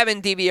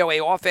 7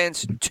 DVOA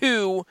offense,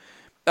 2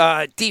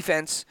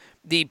 defense.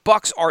 The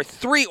Bucs are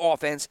 3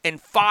 offense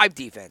and 5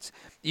 defense.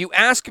 You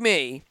ask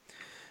me,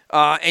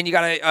 and you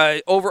got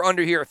a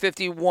over-under here of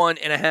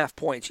 51.5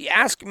 points. You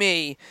ask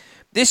me,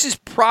 this is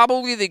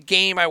probably the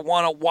game I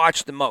want to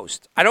watch the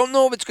most. I don't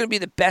know if it's going to be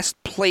the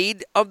best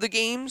played of the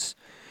games,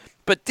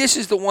 but this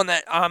is the one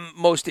that I'm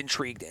most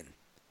intrigued in.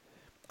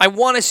 I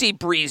want to see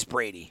Breeze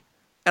Brady,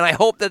 and I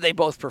hope that they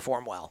both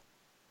perform well.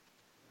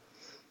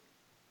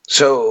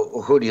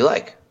 So, who do you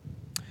like?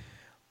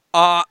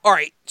 All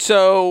right,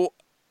 so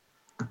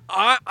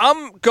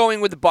I'm going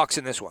with the Bucs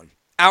in this one,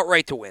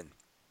 outright to win.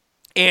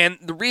 And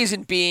the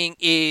reason being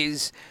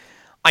is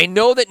I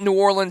know that New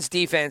Orleans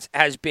defense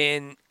has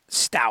been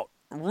stout,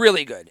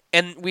 really good.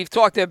 And we've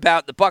talked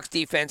about the Bucs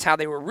defense, how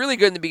they were really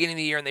good in the beginning of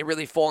the year and they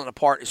really fallen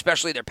apart,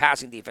 especially their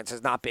passing defense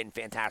has not been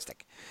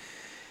fantastic.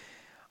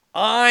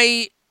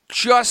 I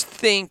just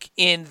think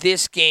in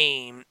this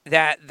game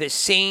that the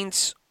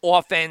Saints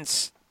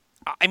offense,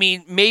 I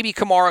mean, maybe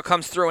Kamara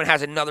comes through and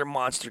has another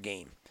monster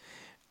game.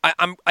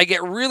 I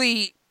get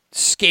really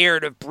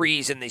scared of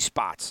Breeze in these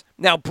spots.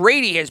 Now,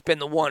 Brady has been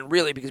the one,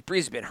 really, because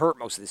Breeze has been hurt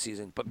most of the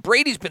season, but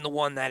Brady's been the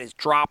one that has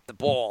dropped the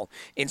ball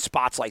in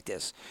spots like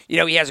this. You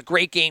know, he has a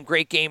great game,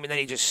 and then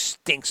he just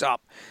stinks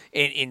up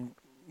in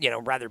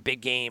rather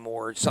big game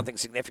or something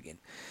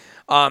significant.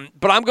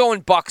 But I'm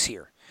going Bucs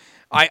here.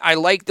 I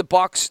like the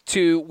Bucs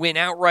to win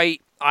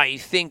outright. I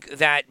think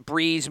that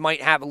Breeze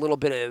might have a little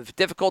bit of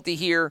difficulty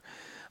here.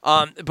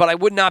 But I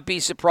would not be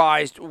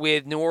surprised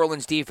with New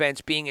Orleans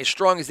defense being as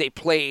strong as they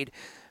played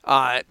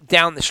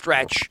down the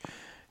stretch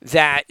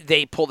that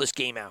they pull this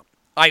game out.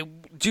 I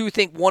do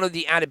think one of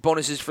the added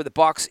bonuses for the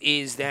Bucs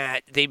is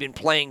that they've been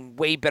playing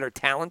way better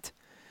talent.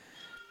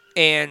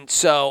 And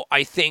so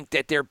I think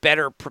that they're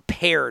better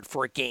prepared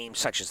for a game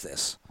such as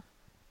this.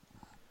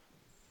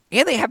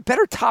 And they have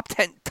better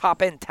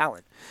top-end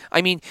talent.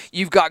 I mean,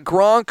 you've got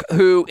Gronk,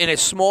 who in a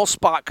small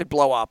spot could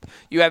blow up.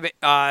 You have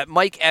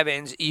Mike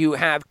Evans. You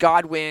have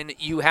Godwin.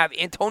 You have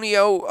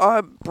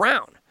Antonio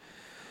Brown.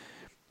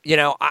 You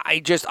know,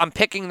 I'm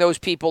picking those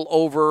people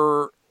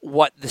over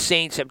what the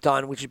Saints have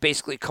done, which is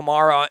basically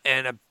Kamara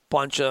and a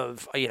bunch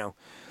of,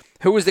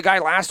 who was the guy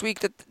last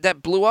week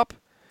that blew up?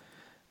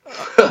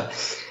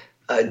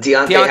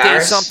 Deontay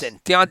Harris. Something.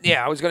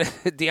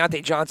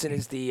 Deontay Johnson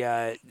is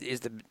the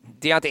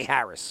Deontay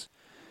Harris.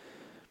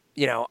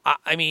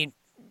 I mean,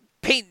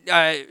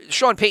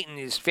 Sean Payton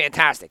is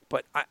fantastic,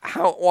 but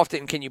how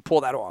often can you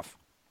pull that off?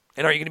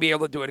 And are you going to be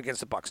able to do it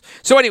against the Bucs?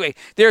 So anyway,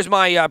 there's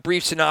my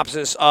brief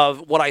synopsis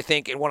of what I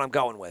think and what I'm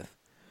going with.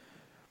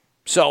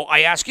 So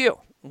I ask you,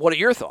 what are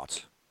your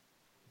thoughts?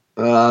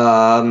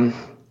 I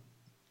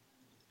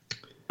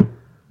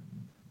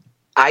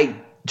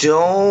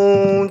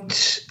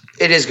don't.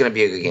 It is going to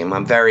be a good game.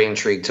 I'm very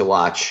intrigued to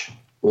watch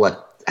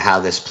how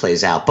this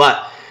plays out.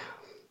 But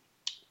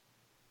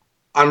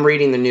I'm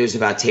reading the news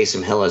about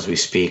Taysom Hill as we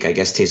speak. I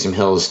guess Taysom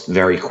Hill is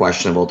very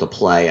questionable to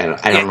play. I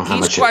don't know how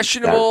much. He's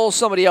questionable.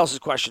 Somebody else is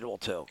questionable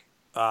too.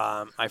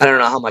 I don't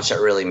know how much that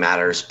really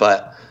matters,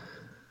 but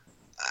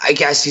I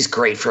guess he's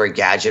great for a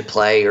gadget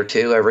play or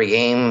two every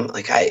game.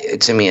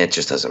 To me, it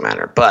just doesn't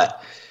matter.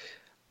 But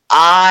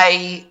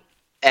I'm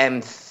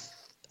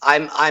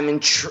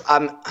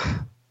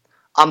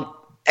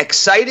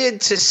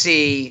excited to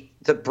see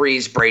the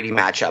Breeze Brady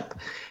matchup,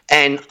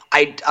 and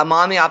I'm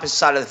on the opposite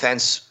side of the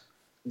fence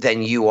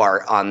than you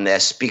are on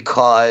this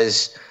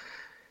because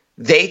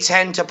they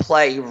tend to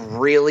play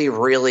really,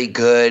 really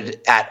good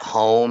at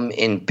home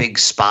in big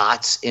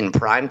spots in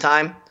prime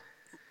time.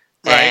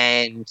 Right.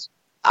 And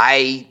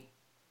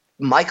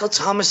Michael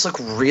Thomas looked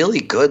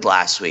really good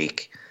last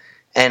week.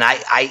 And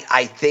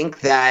I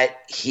think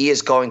that he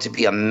is going to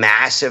be a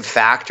massive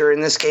factor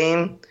in this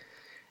game.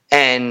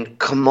 And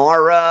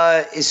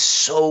Kamara is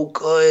so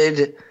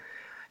good.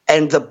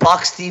 And the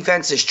Bucs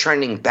defense is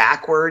trending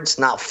backwards,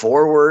 not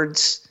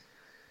forwards.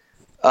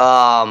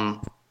 I'm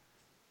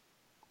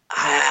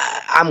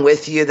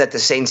with you that the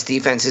Saints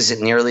defense isn't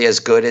nearly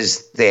as good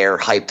as they're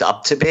hyped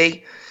up to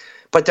be.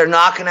 But they're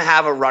not going to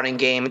have a running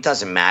game. It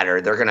doesn't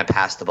matter. They're going to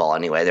pass the ball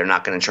anyway. They're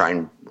not going to try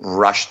and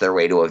rush their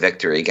way to a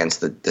victory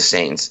against the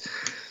Saints.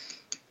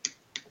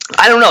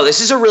 I don't know.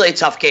 This is a really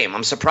tough game.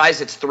 I'm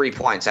surprised it's 3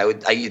 points.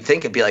 You'd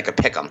think it'd be like a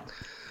pick'em.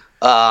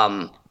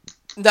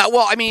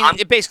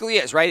 It basically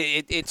is,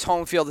 right? It's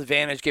home field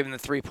advantage given the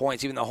 3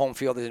 points, even though home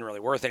field isn't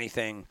really worth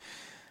anything.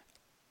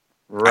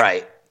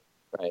 Right.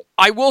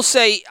 I will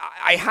say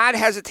I had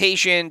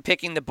hesitation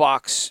picking the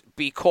Bucs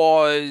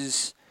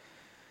because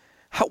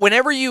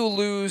whenever you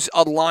lose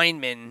a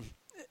lineman,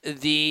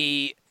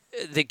 the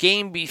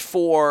game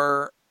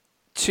before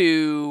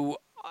to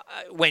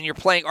when you're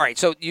playing, all right,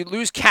 so you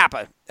lose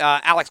Kappa.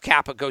 Alex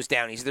Kappa goes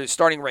down. He's the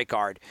starting right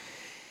guard.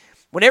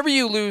 Whenever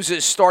you lose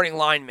a starting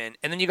lineman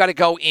and then you got to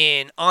go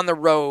in on the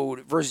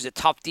road versus a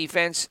tough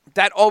defense,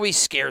 that always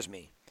scares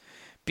me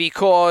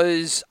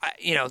because,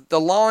 the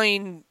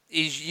line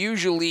is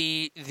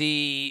usually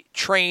the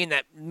train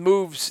that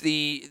moves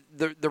the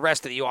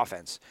rest of the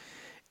offense.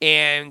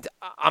 And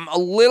I'm a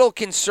little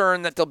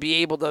concerned that they'll be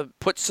able to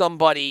put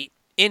somebody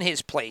in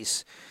his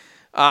place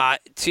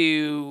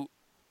to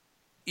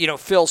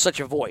fill such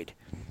a void.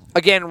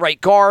 Again, right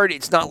guard,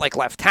 it's not like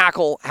left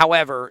tackle.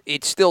 However,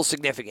 it's still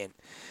significant.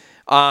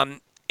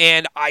 And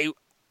I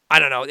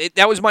don't know.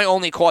 That was my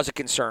only cause of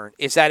concern,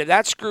 is that if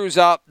that screws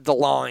up the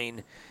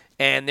line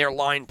and their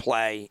line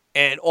play,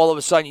 and all of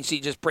a sudden you see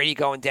just Brady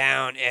going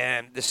down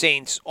and the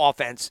Saints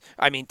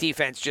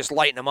defense just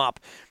lighting them up,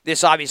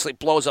 this obviously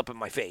blows up in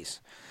my face.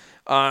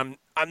 I'm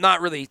not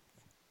really,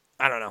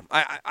 I don't know.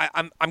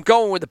 I'm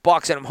going with the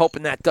Bucs, and I'm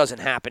hoping that doesn't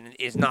happen.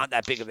 Is not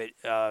that big of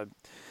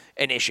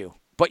an issue,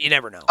 but you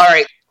never know. All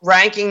right,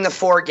 ranking the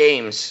 4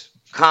 games,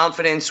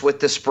 confidence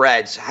with the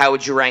spreads. How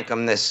would you rank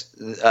them this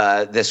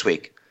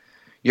week?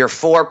 Your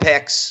 4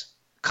 picks,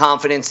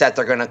 confidence that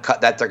they're gonna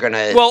cut. That they're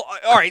gonna. Well,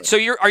 all right. So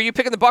are you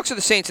picking the Bucs or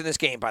the Saints in this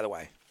game? By the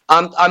way,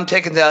 I'm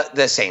picking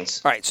the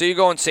Saints. All right, so you're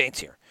going Saints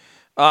here.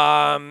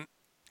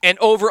 And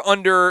over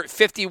under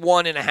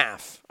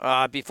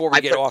 51.5. Before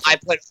we get off,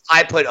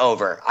 I put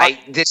over.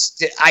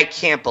 I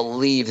can't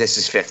believe this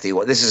is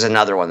 51. This is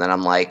another one that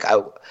I'm like,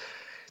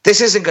 this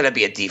isn't going to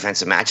be a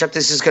defensive matchup.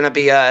 This is going to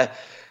be a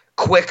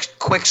quick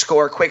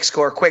score.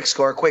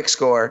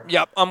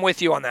 Yep, I'm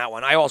with you on that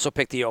one. I also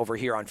picked the over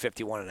here on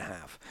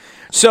 51.5.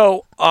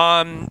 So,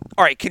 all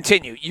right,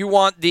 continue. You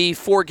want the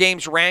 4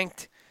 games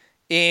ranked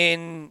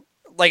in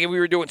like if we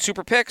were doing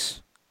super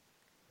picks?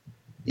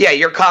 Yeah,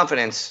 your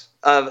confidence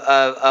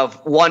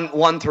of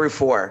 1 through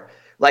 4.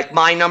 Like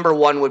my number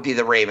 1 would be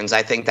the Ravens.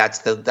 I think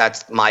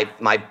that's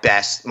my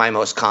best, my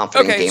most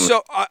confident game. Okay,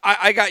 so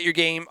I got your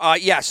game.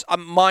 Yes,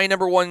 my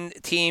number 1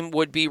 team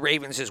would be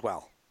Ravens as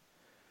well.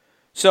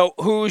 So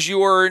who's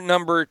your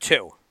number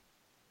 2?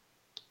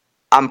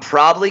 I'm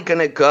probably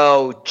gonna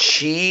go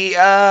Chiefs.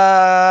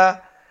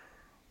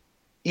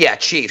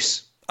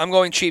 I'm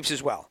going Chiefs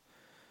as well.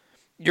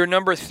 Your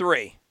number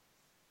 3?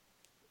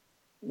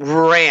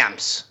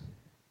 Rams.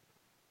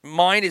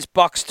 Mine is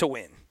Bucs to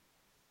win.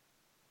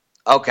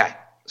 Okay.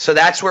 So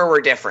that's where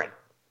we're different.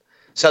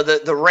 So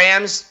the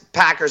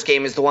Rams-Packers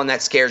game is the one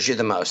that scares you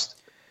the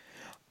most.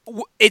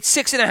 It's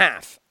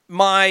 6.5.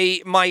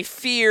 My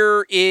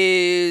fear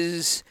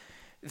is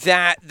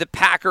that the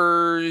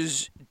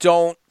Packers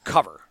don't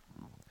cover.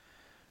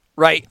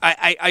 Right?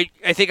 I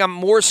think I'm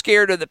more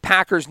scared of the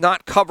Packers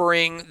not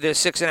covering the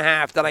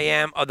 6.5 than I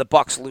am of the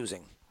Bucs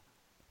losing.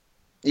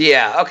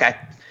 Yeah, okay.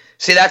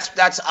 See,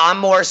 that's I'm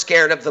more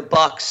scared of the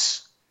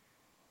Bucs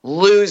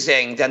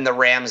losing than the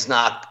Rams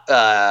not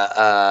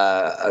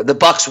the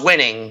Bucs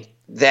winning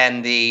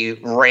than the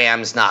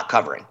Rams not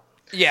covering.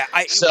 Yeah,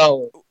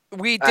 so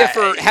we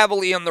differ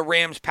heavily on the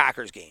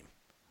Rams-Packers game.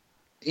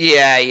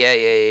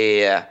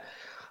 Yeah.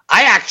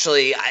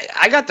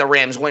 I got the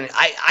Rams win.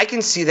 I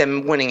can see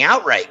them winning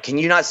outright. Can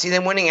you not see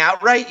them winning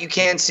outright? You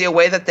can't see a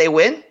way that they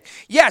win?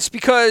 Yes,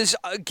 because,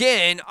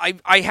 again,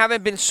 I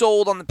haven't been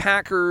sold on the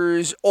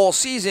Packers all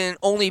season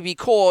only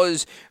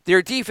because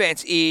their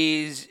defense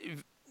is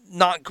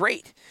not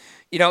great.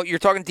 You're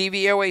talking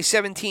DVOA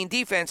 17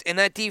 defense, and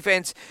that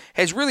defense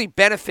has really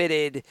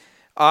benefited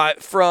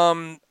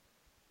from,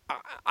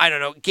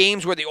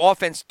 games where the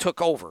offense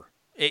took over.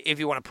 if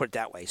you want to put it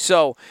that way.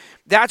 So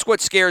that's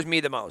what scares me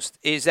the most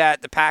is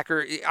that the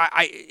Packers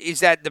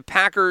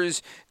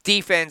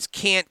defense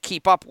can't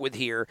keep up with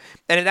here.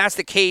 And if that's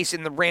the case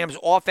and the Rams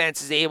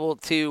offense is able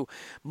to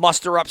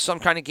muster up some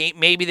kind of game,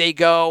 maybe they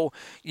go,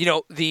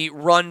 the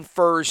run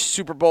first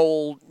Super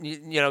Bowl,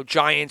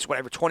 Giants,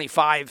 whatever,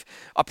 25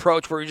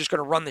 approach where you're just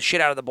going to run the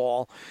shit out of the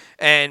ball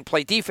and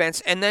play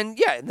defense. And then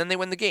they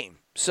win the game.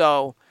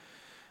 So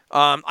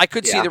I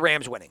could see the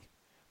Rams winning.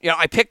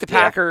 I picked the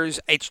Packers.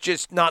 It's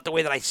just not the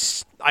way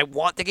that I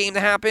want the game to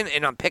happen,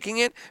 and I'm picking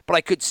it, but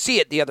I could see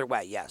it the other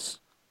way,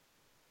 yes.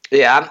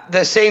 Yeah,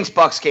 the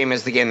Saints-Bucks game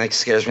is the game that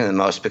scares me the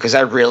most because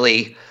I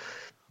really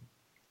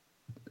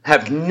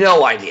have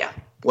no idea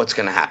what's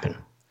going to happen.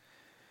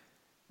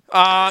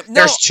 No.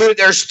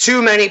 There's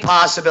too many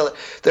possibilities.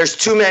 There's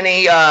too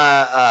many.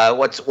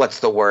 What's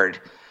the word?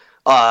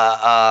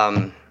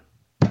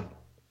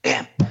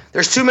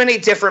 There's too many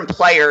different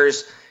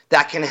players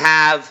that can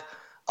have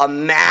a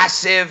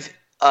massive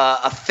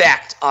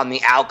effect on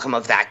the outcome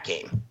of that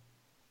game.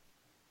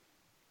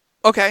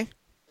 Okay,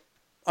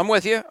 I'm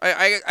with you.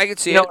 I could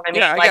see you know it. What I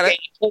mean? Yeah, I get it.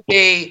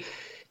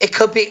 It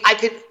could be. I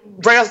could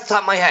right off the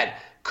top of my head.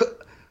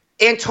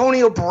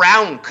 Antonio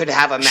Brown could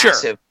have a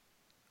massive.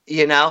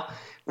 Sure.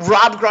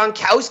 Rob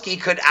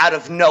Gronkowski could out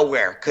of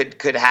nowhere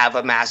could have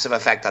a massive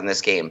effect on this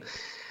game.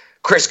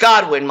 Chris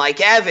Godwin, Mike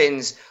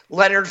Evans,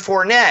 Leonard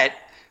Fournette.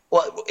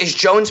 Well, is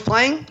Jones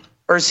playing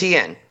or is he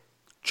in?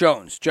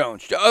 Jones.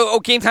 Oh,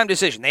 game time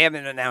decision. They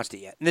haven't announced it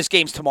yet. And this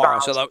game's tomorrow,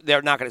 so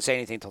they're not going to say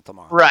anything until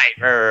tomorrow.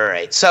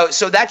 Right.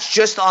 So that's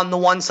just on the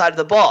one side of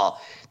the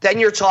ball. Then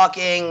you're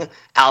talking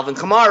Alvin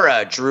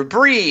Kamara, Drew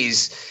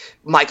Brees,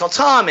 Michael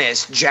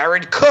Thomas,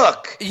 Jared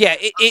Cook. Yeah,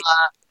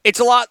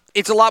 it's a lot.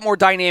 It's a lot more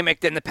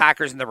dynamic than the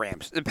Packers and the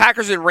Rams. The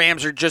Packers and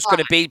Rams are just going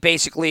to be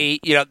basically,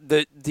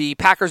 the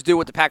Packers do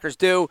what the Packers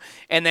do,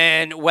 and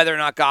then whether or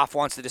not Goff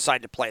wants to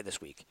decide to play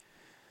this week.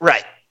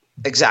 Right.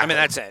 Exactly. I mean,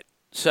 that's it.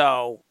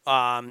 So,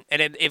 and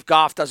if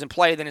Goff doesn't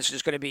play, then it's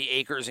just going to be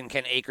Akers and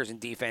Ken Akers in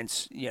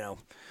defense,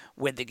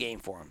 win the game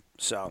for him.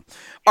 So,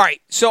 all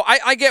right. So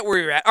I get where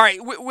you're at. All right.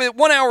 With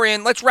 1 hour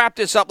in, let's wrap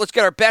this up. Let's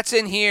get our bets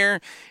in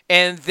here.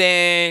 And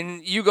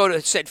then you go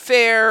to said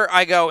fair.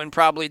 I go and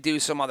probably do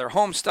some other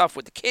home stuff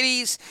with the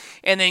kiddies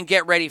and then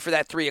get ready for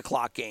that 3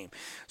 o'clock game.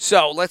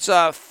 So let's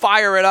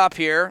fire it up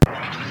here.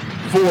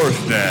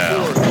 Fourth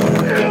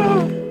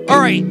down.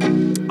 All right.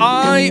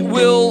 I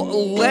will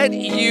let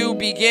you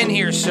begin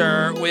here,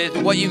 sir,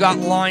 with what you got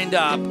lined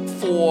up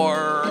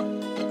for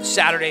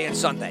Saturday and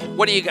Sunday.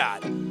 What do you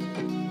got?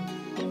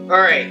 All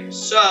right,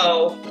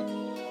 so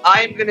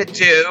I'm gonna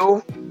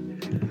do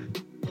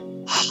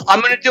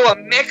a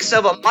mix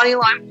of a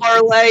moneyline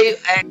parlay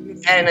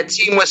and a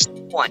team with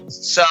some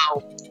points. So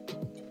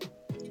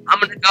I'm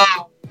gonna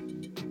go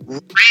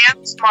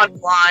Rams money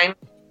line.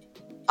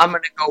 I'm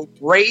gonna go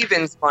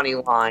Ravens money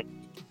line.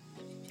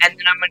 And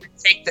then I'm going to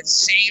take the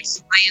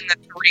Saints laying the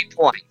 3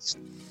 points.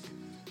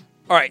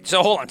 All right,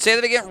 so hold on. Say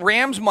that again.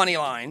 Rams money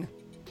line.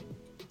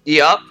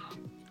 Yup.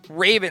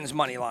 Ravens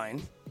money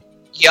line.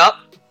 Yup.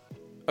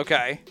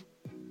 Okay.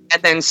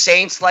 And then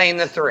Saints laying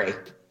the 3.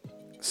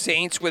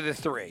 Saints with a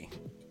 3.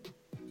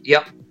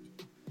 Yep.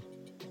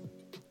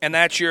 And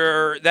that's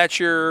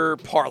your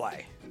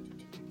parlay.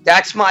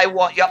 That's my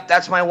one. Yep,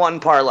 that's my one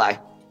parlay.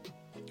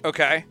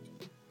 Okay.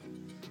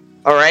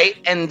 All right,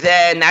 and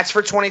then that's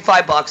for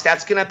 $25.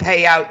 That's going to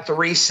pay out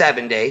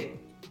 $370.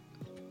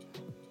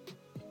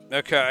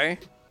 Okay.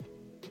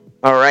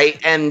 All right,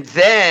 and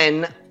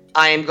then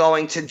I am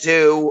going to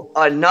do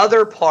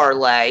another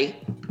parlay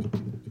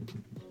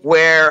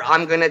where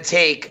I'm going to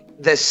take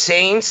the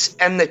Saints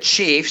and the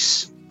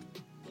Chiefs.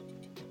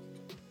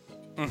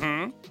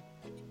 Mm-hmm.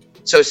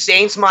 So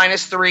Saints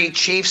 -3,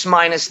 Chiefs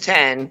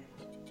 -10.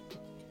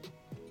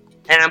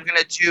 And I'm going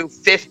to do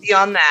 50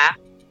 on that.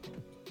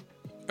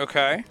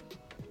 Okay.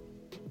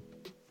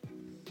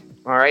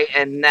 All right,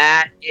 and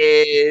that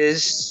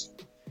is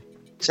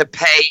to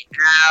pay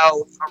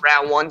out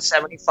around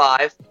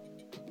 $175.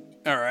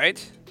 All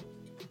right.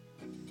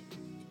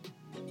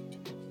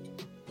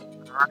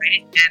 All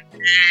right, and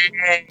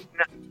then you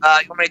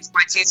want me to do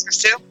my teasers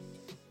too?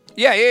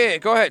 Yeah.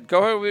 Go ahead.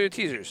 Go ahead with your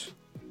teasers.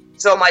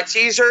 So my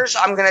teasers,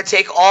 I'm going to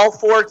take all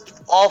four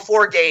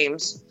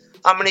games.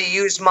 I'm going to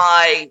use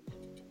my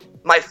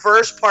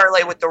first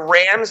parlay with the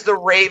Rams, the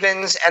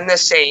Ravens, and the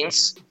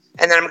Saints,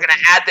 and then I'm going to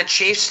add the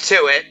Chiefs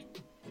to it.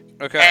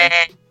 Okay.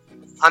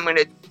 And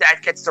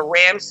that gets the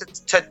Rams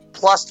to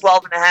plus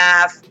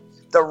 12.5,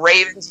 the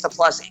Ravens to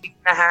plus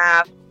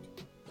 8.5,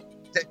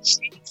 the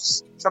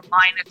Chiefs to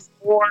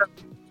 -4,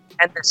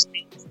 and the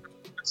Saints to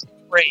plus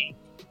 3.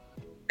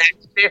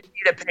 That's 50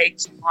 to pay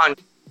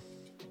 200.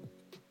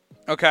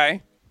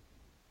 Okay.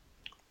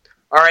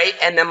 All right,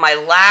 and then my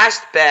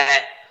last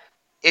bet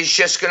is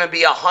just going to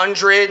be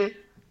 100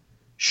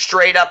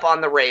 straight up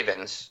on the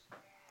Ravens.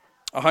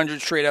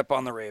 100 straight up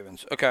on the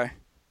Ravens. Okay.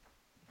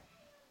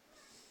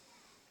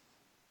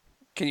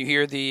 Can you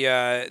hear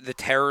the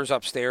terrors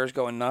upstairs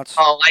going nuts?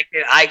 Oh,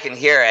 I can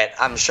hear it.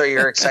 I'm sure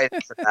you're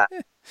excited for that.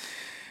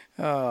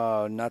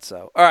 Oh, not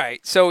so. All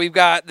right, so we've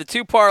got the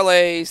two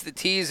parlays, the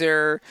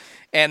teaser,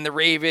 and the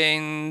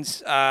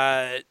Ravens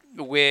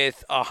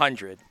with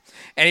 100.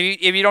 And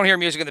if you don't hear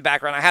music in the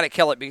background, I had to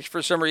kill it because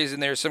for some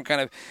reason there's some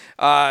kind of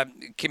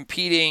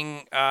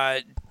competing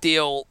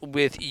deal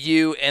with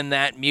you and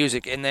that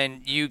music, and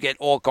then you get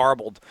all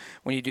garbled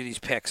when you do these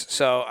picks.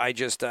 So I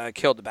just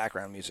killed the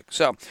background music.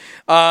 So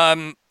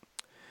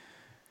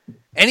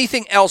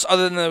anything else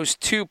other than those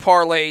two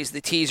parlays,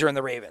 the teaser and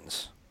the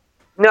Ravens?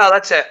 No,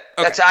 that's it.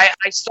 Okay. I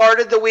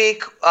started the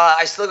week.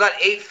 I still got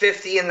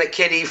 850 in the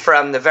kitty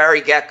from the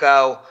very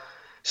get-go.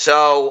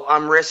 So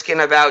I'm risking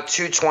about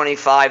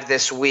 225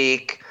 this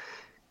week.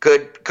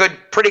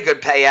 Pretty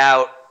good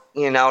payout.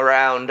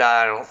 Around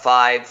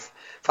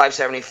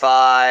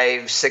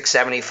 575,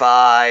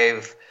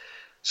 675.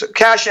 So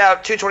cash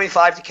out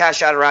 225 to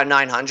cash out around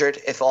 900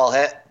 if all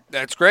hit.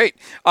 That's great.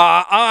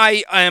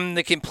 I am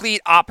the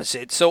complete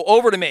opposite. So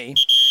over to me.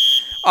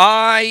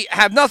 I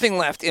have nothing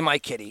left in my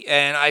kitty,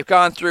 and I've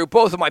gone through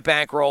both of my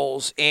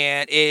bankrolls,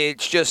 and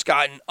it's just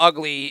gotten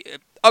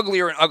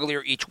uglier and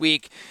uglier each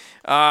week.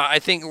 I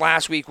think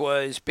last week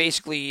was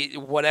basically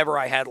whatever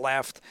I had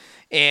left,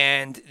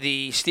 and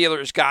the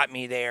Steelers got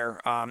me there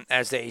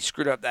as they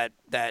screwed up that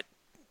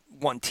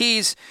one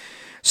tease.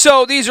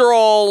 So these are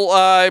all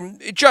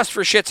just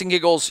for shits and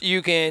giggles.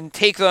 You can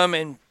take them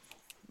and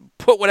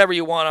put whatever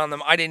you want on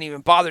them. I didn't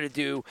even bother to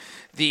do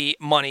the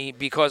money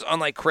because,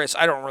 unlike Chris,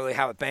 I don't really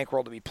have a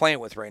bankroll to be playing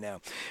with right now.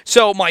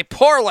 So my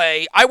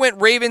parlay, I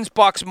went Ravens,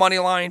 Bucks, money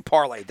line,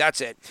 parlay. That's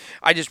it.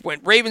 I just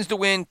went Ravens to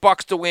win,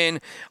 Bucks to win.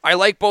 I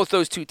like both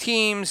those two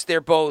teams.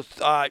 They're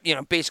both,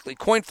 basically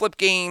coin flip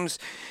games.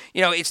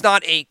 It's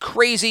not a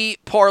crazy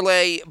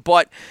parlay,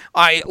 but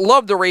I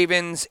love the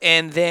Ravens,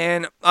 and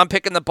then I'm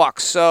picking the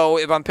Bucks. So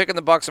if I'm picking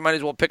the Bucks, I might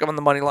as well pick them on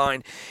the money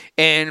line.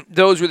 And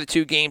those were the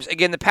two games.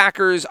 Again, the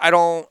Packers,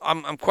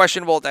 I'm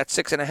questionable at that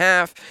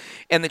 6.5,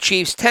 and the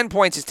Chiefs, 10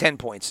 points is 10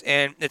 points,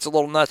 and it's a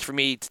little nuts for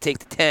me to take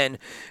the 10.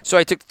 So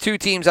I took the two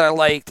teams that I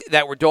liked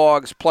that were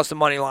dogs plus the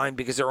money line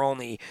because they're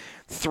only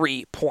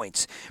 3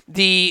 points.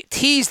 The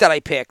tease that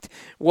I picked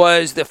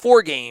was the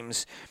 4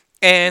 games.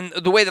 And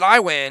the way that I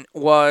went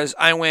was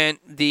I went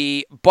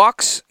the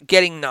Bucks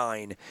getting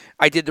 9.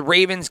 I did the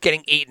Ravens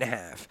getting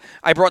 8.5.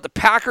 I brought the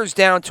Packers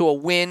down to a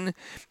win,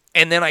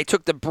 and then I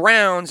took the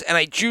Browns and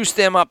I juiced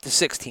them up to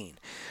 16.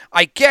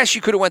 I guess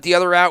you could have went the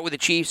other route with the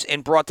Chiefs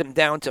and brought them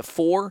down to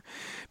 4.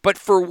 But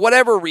for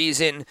whatever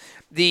reason,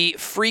 the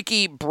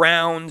freaky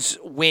Browns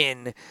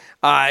win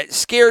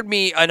scared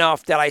me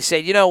enough that I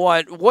said, you know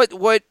what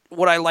would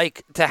I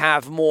like to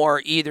have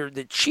more, either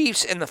the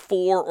Chiefs and the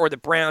 4 or the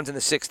Browns and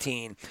the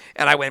 16,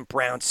 and I went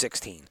Browns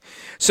 16.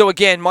 So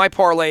again, my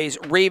parlays,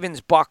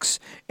 Ravens, Bucks,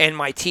 and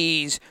my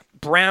tees,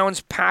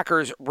 Browns,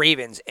 Packers,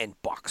 Ravens, and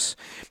Bucks.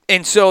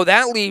 And so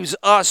that leaves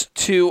us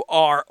to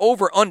our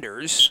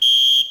over-unders.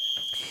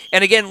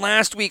 And again,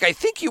 last week, I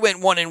think you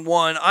went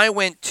 1-1. I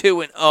went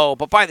 2-0,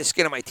 but by the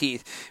skin of my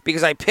teeth,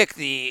 because I picked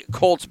the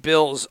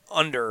Colts-Bills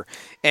under,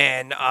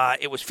 and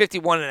it was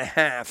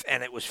 51.5,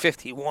 and it was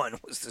 51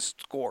 was the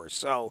score.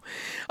 So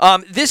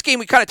this game,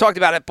 we kind of talked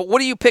about it, but what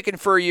are you picking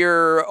for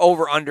your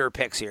over-under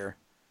picks here?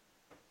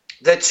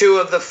 The 2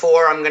 of the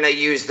 4, I'm going to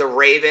use the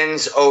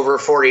Ravens over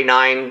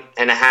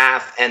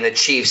 49.5 and the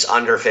Chiefs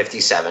under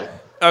 57.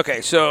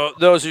 Okay, so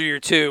those are your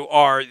 2,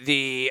 are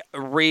the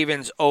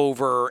Ravens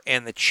over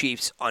and the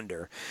Chiefs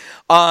under.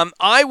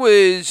 I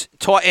was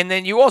taught, and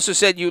then you also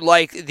said you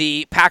liked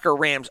the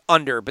Packer-Rams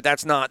under, but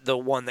that's not the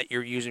one that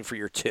you're using for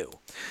your 2.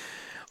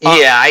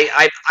 Yeah,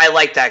 I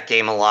like that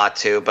game a lot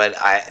too, but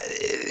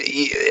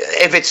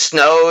if it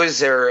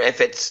snows or if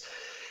it's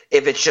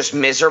just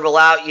miserable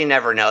out, you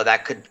never know.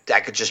 That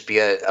could just be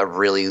a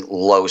really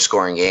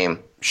low-scoring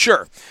game.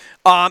 Sure.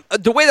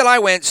 The way that I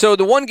went, so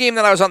the one game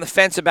that I was on the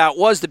fence about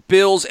was the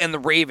Bills and the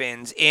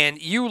Ravens, and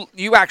you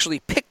actually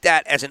picked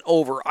that as an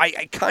over.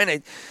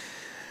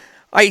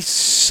 I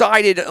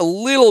sided a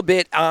little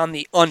bit on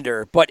the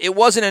under, but it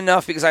wasn't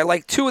enough because I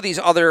like 2 of these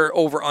other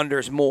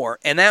over-unders more,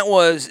 and that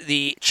was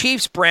the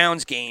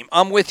Chiefs-Browns game.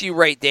 I'm with you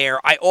right there.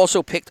 I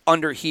also picked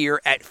under here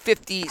at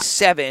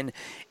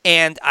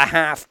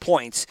 57.5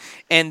 points.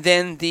 And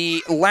then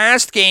the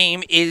last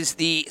game is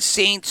the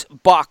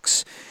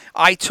Saints-Bucks.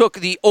 I took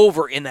the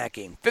over in that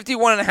game,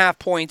 51.5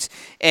 points,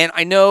 and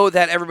I know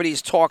that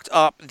everybody's talked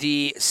up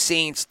the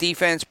Saints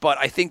defense, but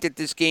I think that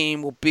this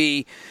game will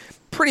be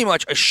pretty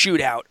much a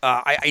shootout.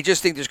 I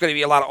just think there's going to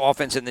be a lot of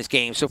offense in this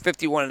game, so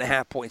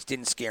 51.5 points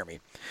didn't scare me.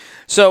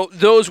 So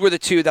those were the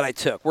 2 that I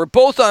took. We're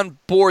both on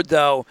board,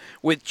 though,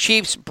 with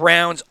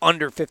Chiefs-Browns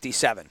under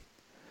 57.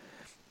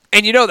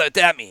 And you know what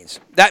that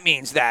means. That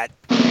means that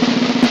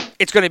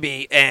it's going to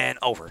be an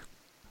over.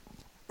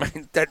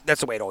 That's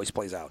the way it always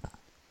plays out.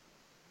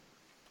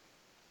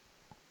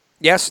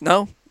 Yes?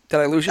 No? Did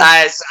I lose you?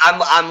 Guys,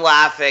 I'm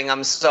laughing.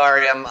 I'm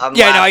sorry. I'm laughing.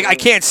 No, I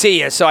can't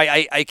see you, so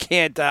I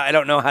can't. I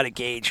don't know how to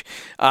gauge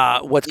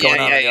what's going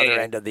on the other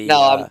end of the.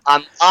 No,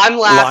 I'm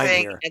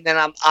laughing, here. and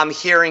then I'm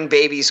hearing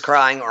babies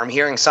crying, or I'm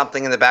hearing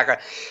something in the background.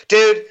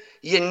 Dude,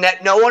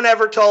 no one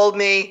ever told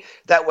me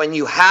that when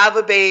you have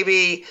a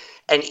baby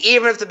And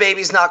even if the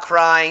baby's not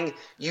crying,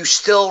 you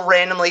still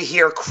randomly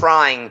hear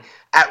crying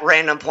at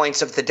random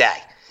points of the day.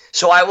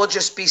 So I will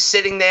just be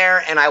sitting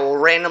there and I will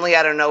randomly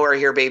out of nowhere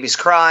hear babies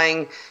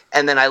crying.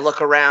 And then I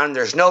look around,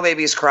 there's no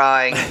babies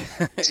crying.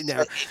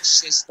 No.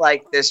 It's just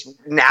like this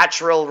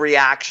natural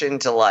reaction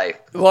to life.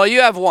 Well,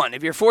 you have one.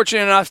 If you're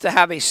fortunate enough to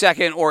have a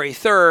second or a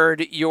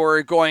third,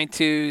 you're going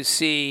to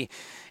see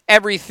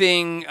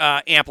everything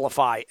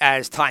amplify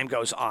as time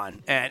goes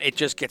on. And it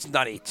just gets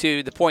nutty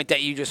to the point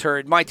that you just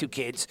heard my two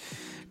kids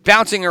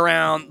bouncing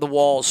around the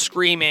walls,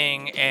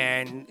 screaming,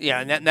 and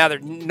now they're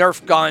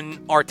Nerf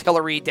gun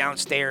artillery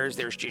downstairs.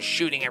 There's just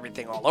shooting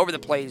everything all over the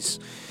place.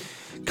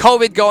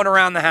 COVID going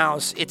around the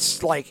house.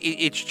 It's like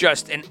it's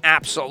just an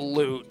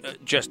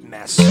absolute just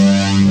mess.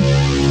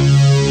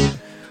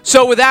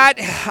 So with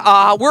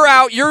that, we're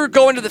out. You're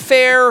going to the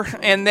fair,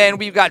 and then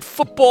we've got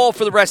football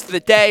for the rest of the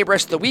day,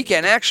 rest of the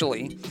weekend,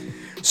 actually.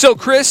 So,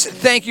 Chris,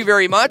 thank you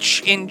very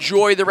much.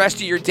 Enjoy the rest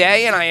of your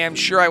day, and I am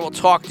sure I will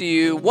talk to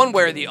you one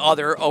way or the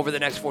other over the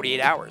next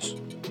 48 hours.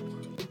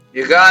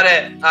 You got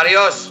it.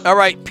 Adios. All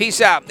right,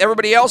 peace out.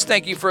 Everybody else,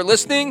 thank you for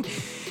listening.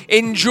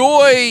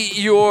 Enjoy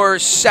your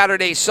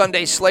Saturday,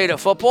 Sunday slate of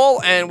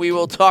football, and we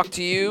will talk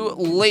to you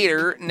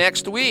later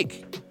next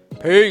week.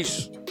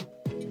 Peace.